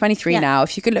 so you're 23 now,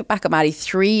 if you could look back at Maddie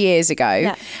 3 years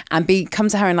ago and come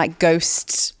to her in like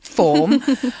ghost form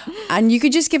and you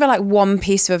could just give her like one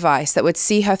piece of advice that would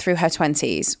see her through her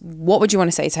 20s, what would you want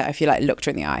to say to her if you like looked her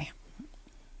in the eye?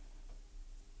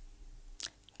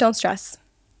 Don't stress.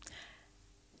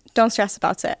 Don't stress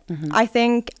about it. I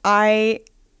think I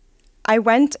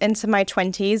went into my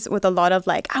 20s with a lot of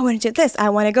like, I want to do this, I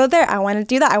want to go there, I want to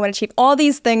do that, I want to achieve all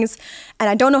these things, and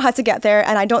I don't know how to get there,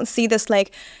 and I don't see this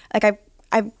like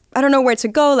I don't know where to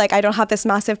go, like I don't have this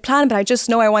massive plan, but I just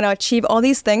know I want to achieve all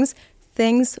these things.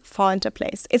 Things fall into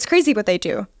place. It's crazy what they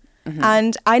do.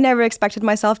 And I never expected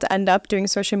myself to end up doing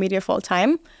social media full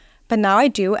time, but now I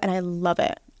do, and I love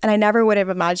it. And I never would have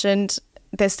imagined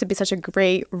this to be such a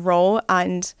great role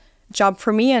and job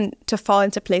for me and to fall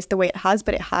into place the way it has,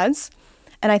 but it has.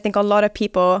 And I think a lot of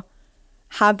people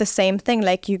have the same thing.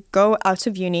 Like you go out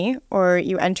of uni or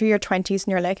you enter your 20s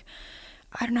and you're like,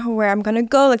 I don't know where I'm going to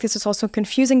go. Like this is all so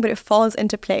confusing, but it falls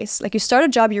into place. Like you start a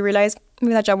job, you realize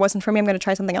maybe that job wasn't for me. I'm going to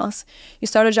try something else. You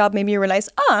start a job, maybe you realize,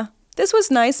 this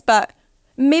was nice, but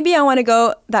maybe I want to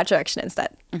go that direction instead.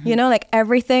 You know, like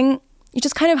everything, you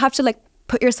just kind of have to like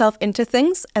put yourself into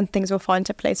things and things will fall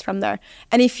into place from there.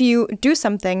 And if you do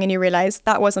something and you realize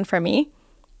that wasn't for me,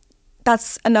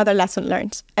 that's another lesson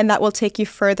learned. And that will take you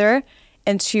further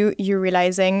into you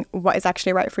realizing what is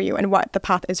actually right for you and what the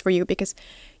path is for you, because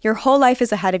your whole life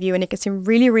is ahead of you and it can seem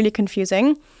really, really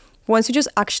confusing. Once you just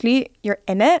you're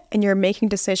in it and you're making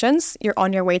decisions, you're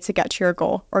on your way to get to your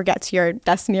goal or get to your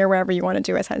destiny or wherever you want to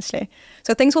do, essentially.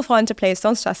 So things will fall into place.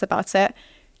 Don't stress about it.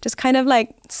 Just kind of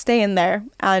like stay in there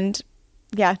and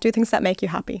do things that make you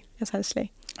happy,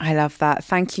 essentially. I love that.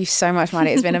 Thank you so much, Maddie.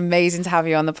 It's been amazing to have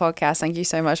you on the podcast. Thank you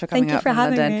so much for coming up from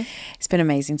London. It's been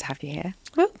amazing to have you here.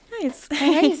 Nice.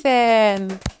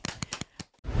 Amazing.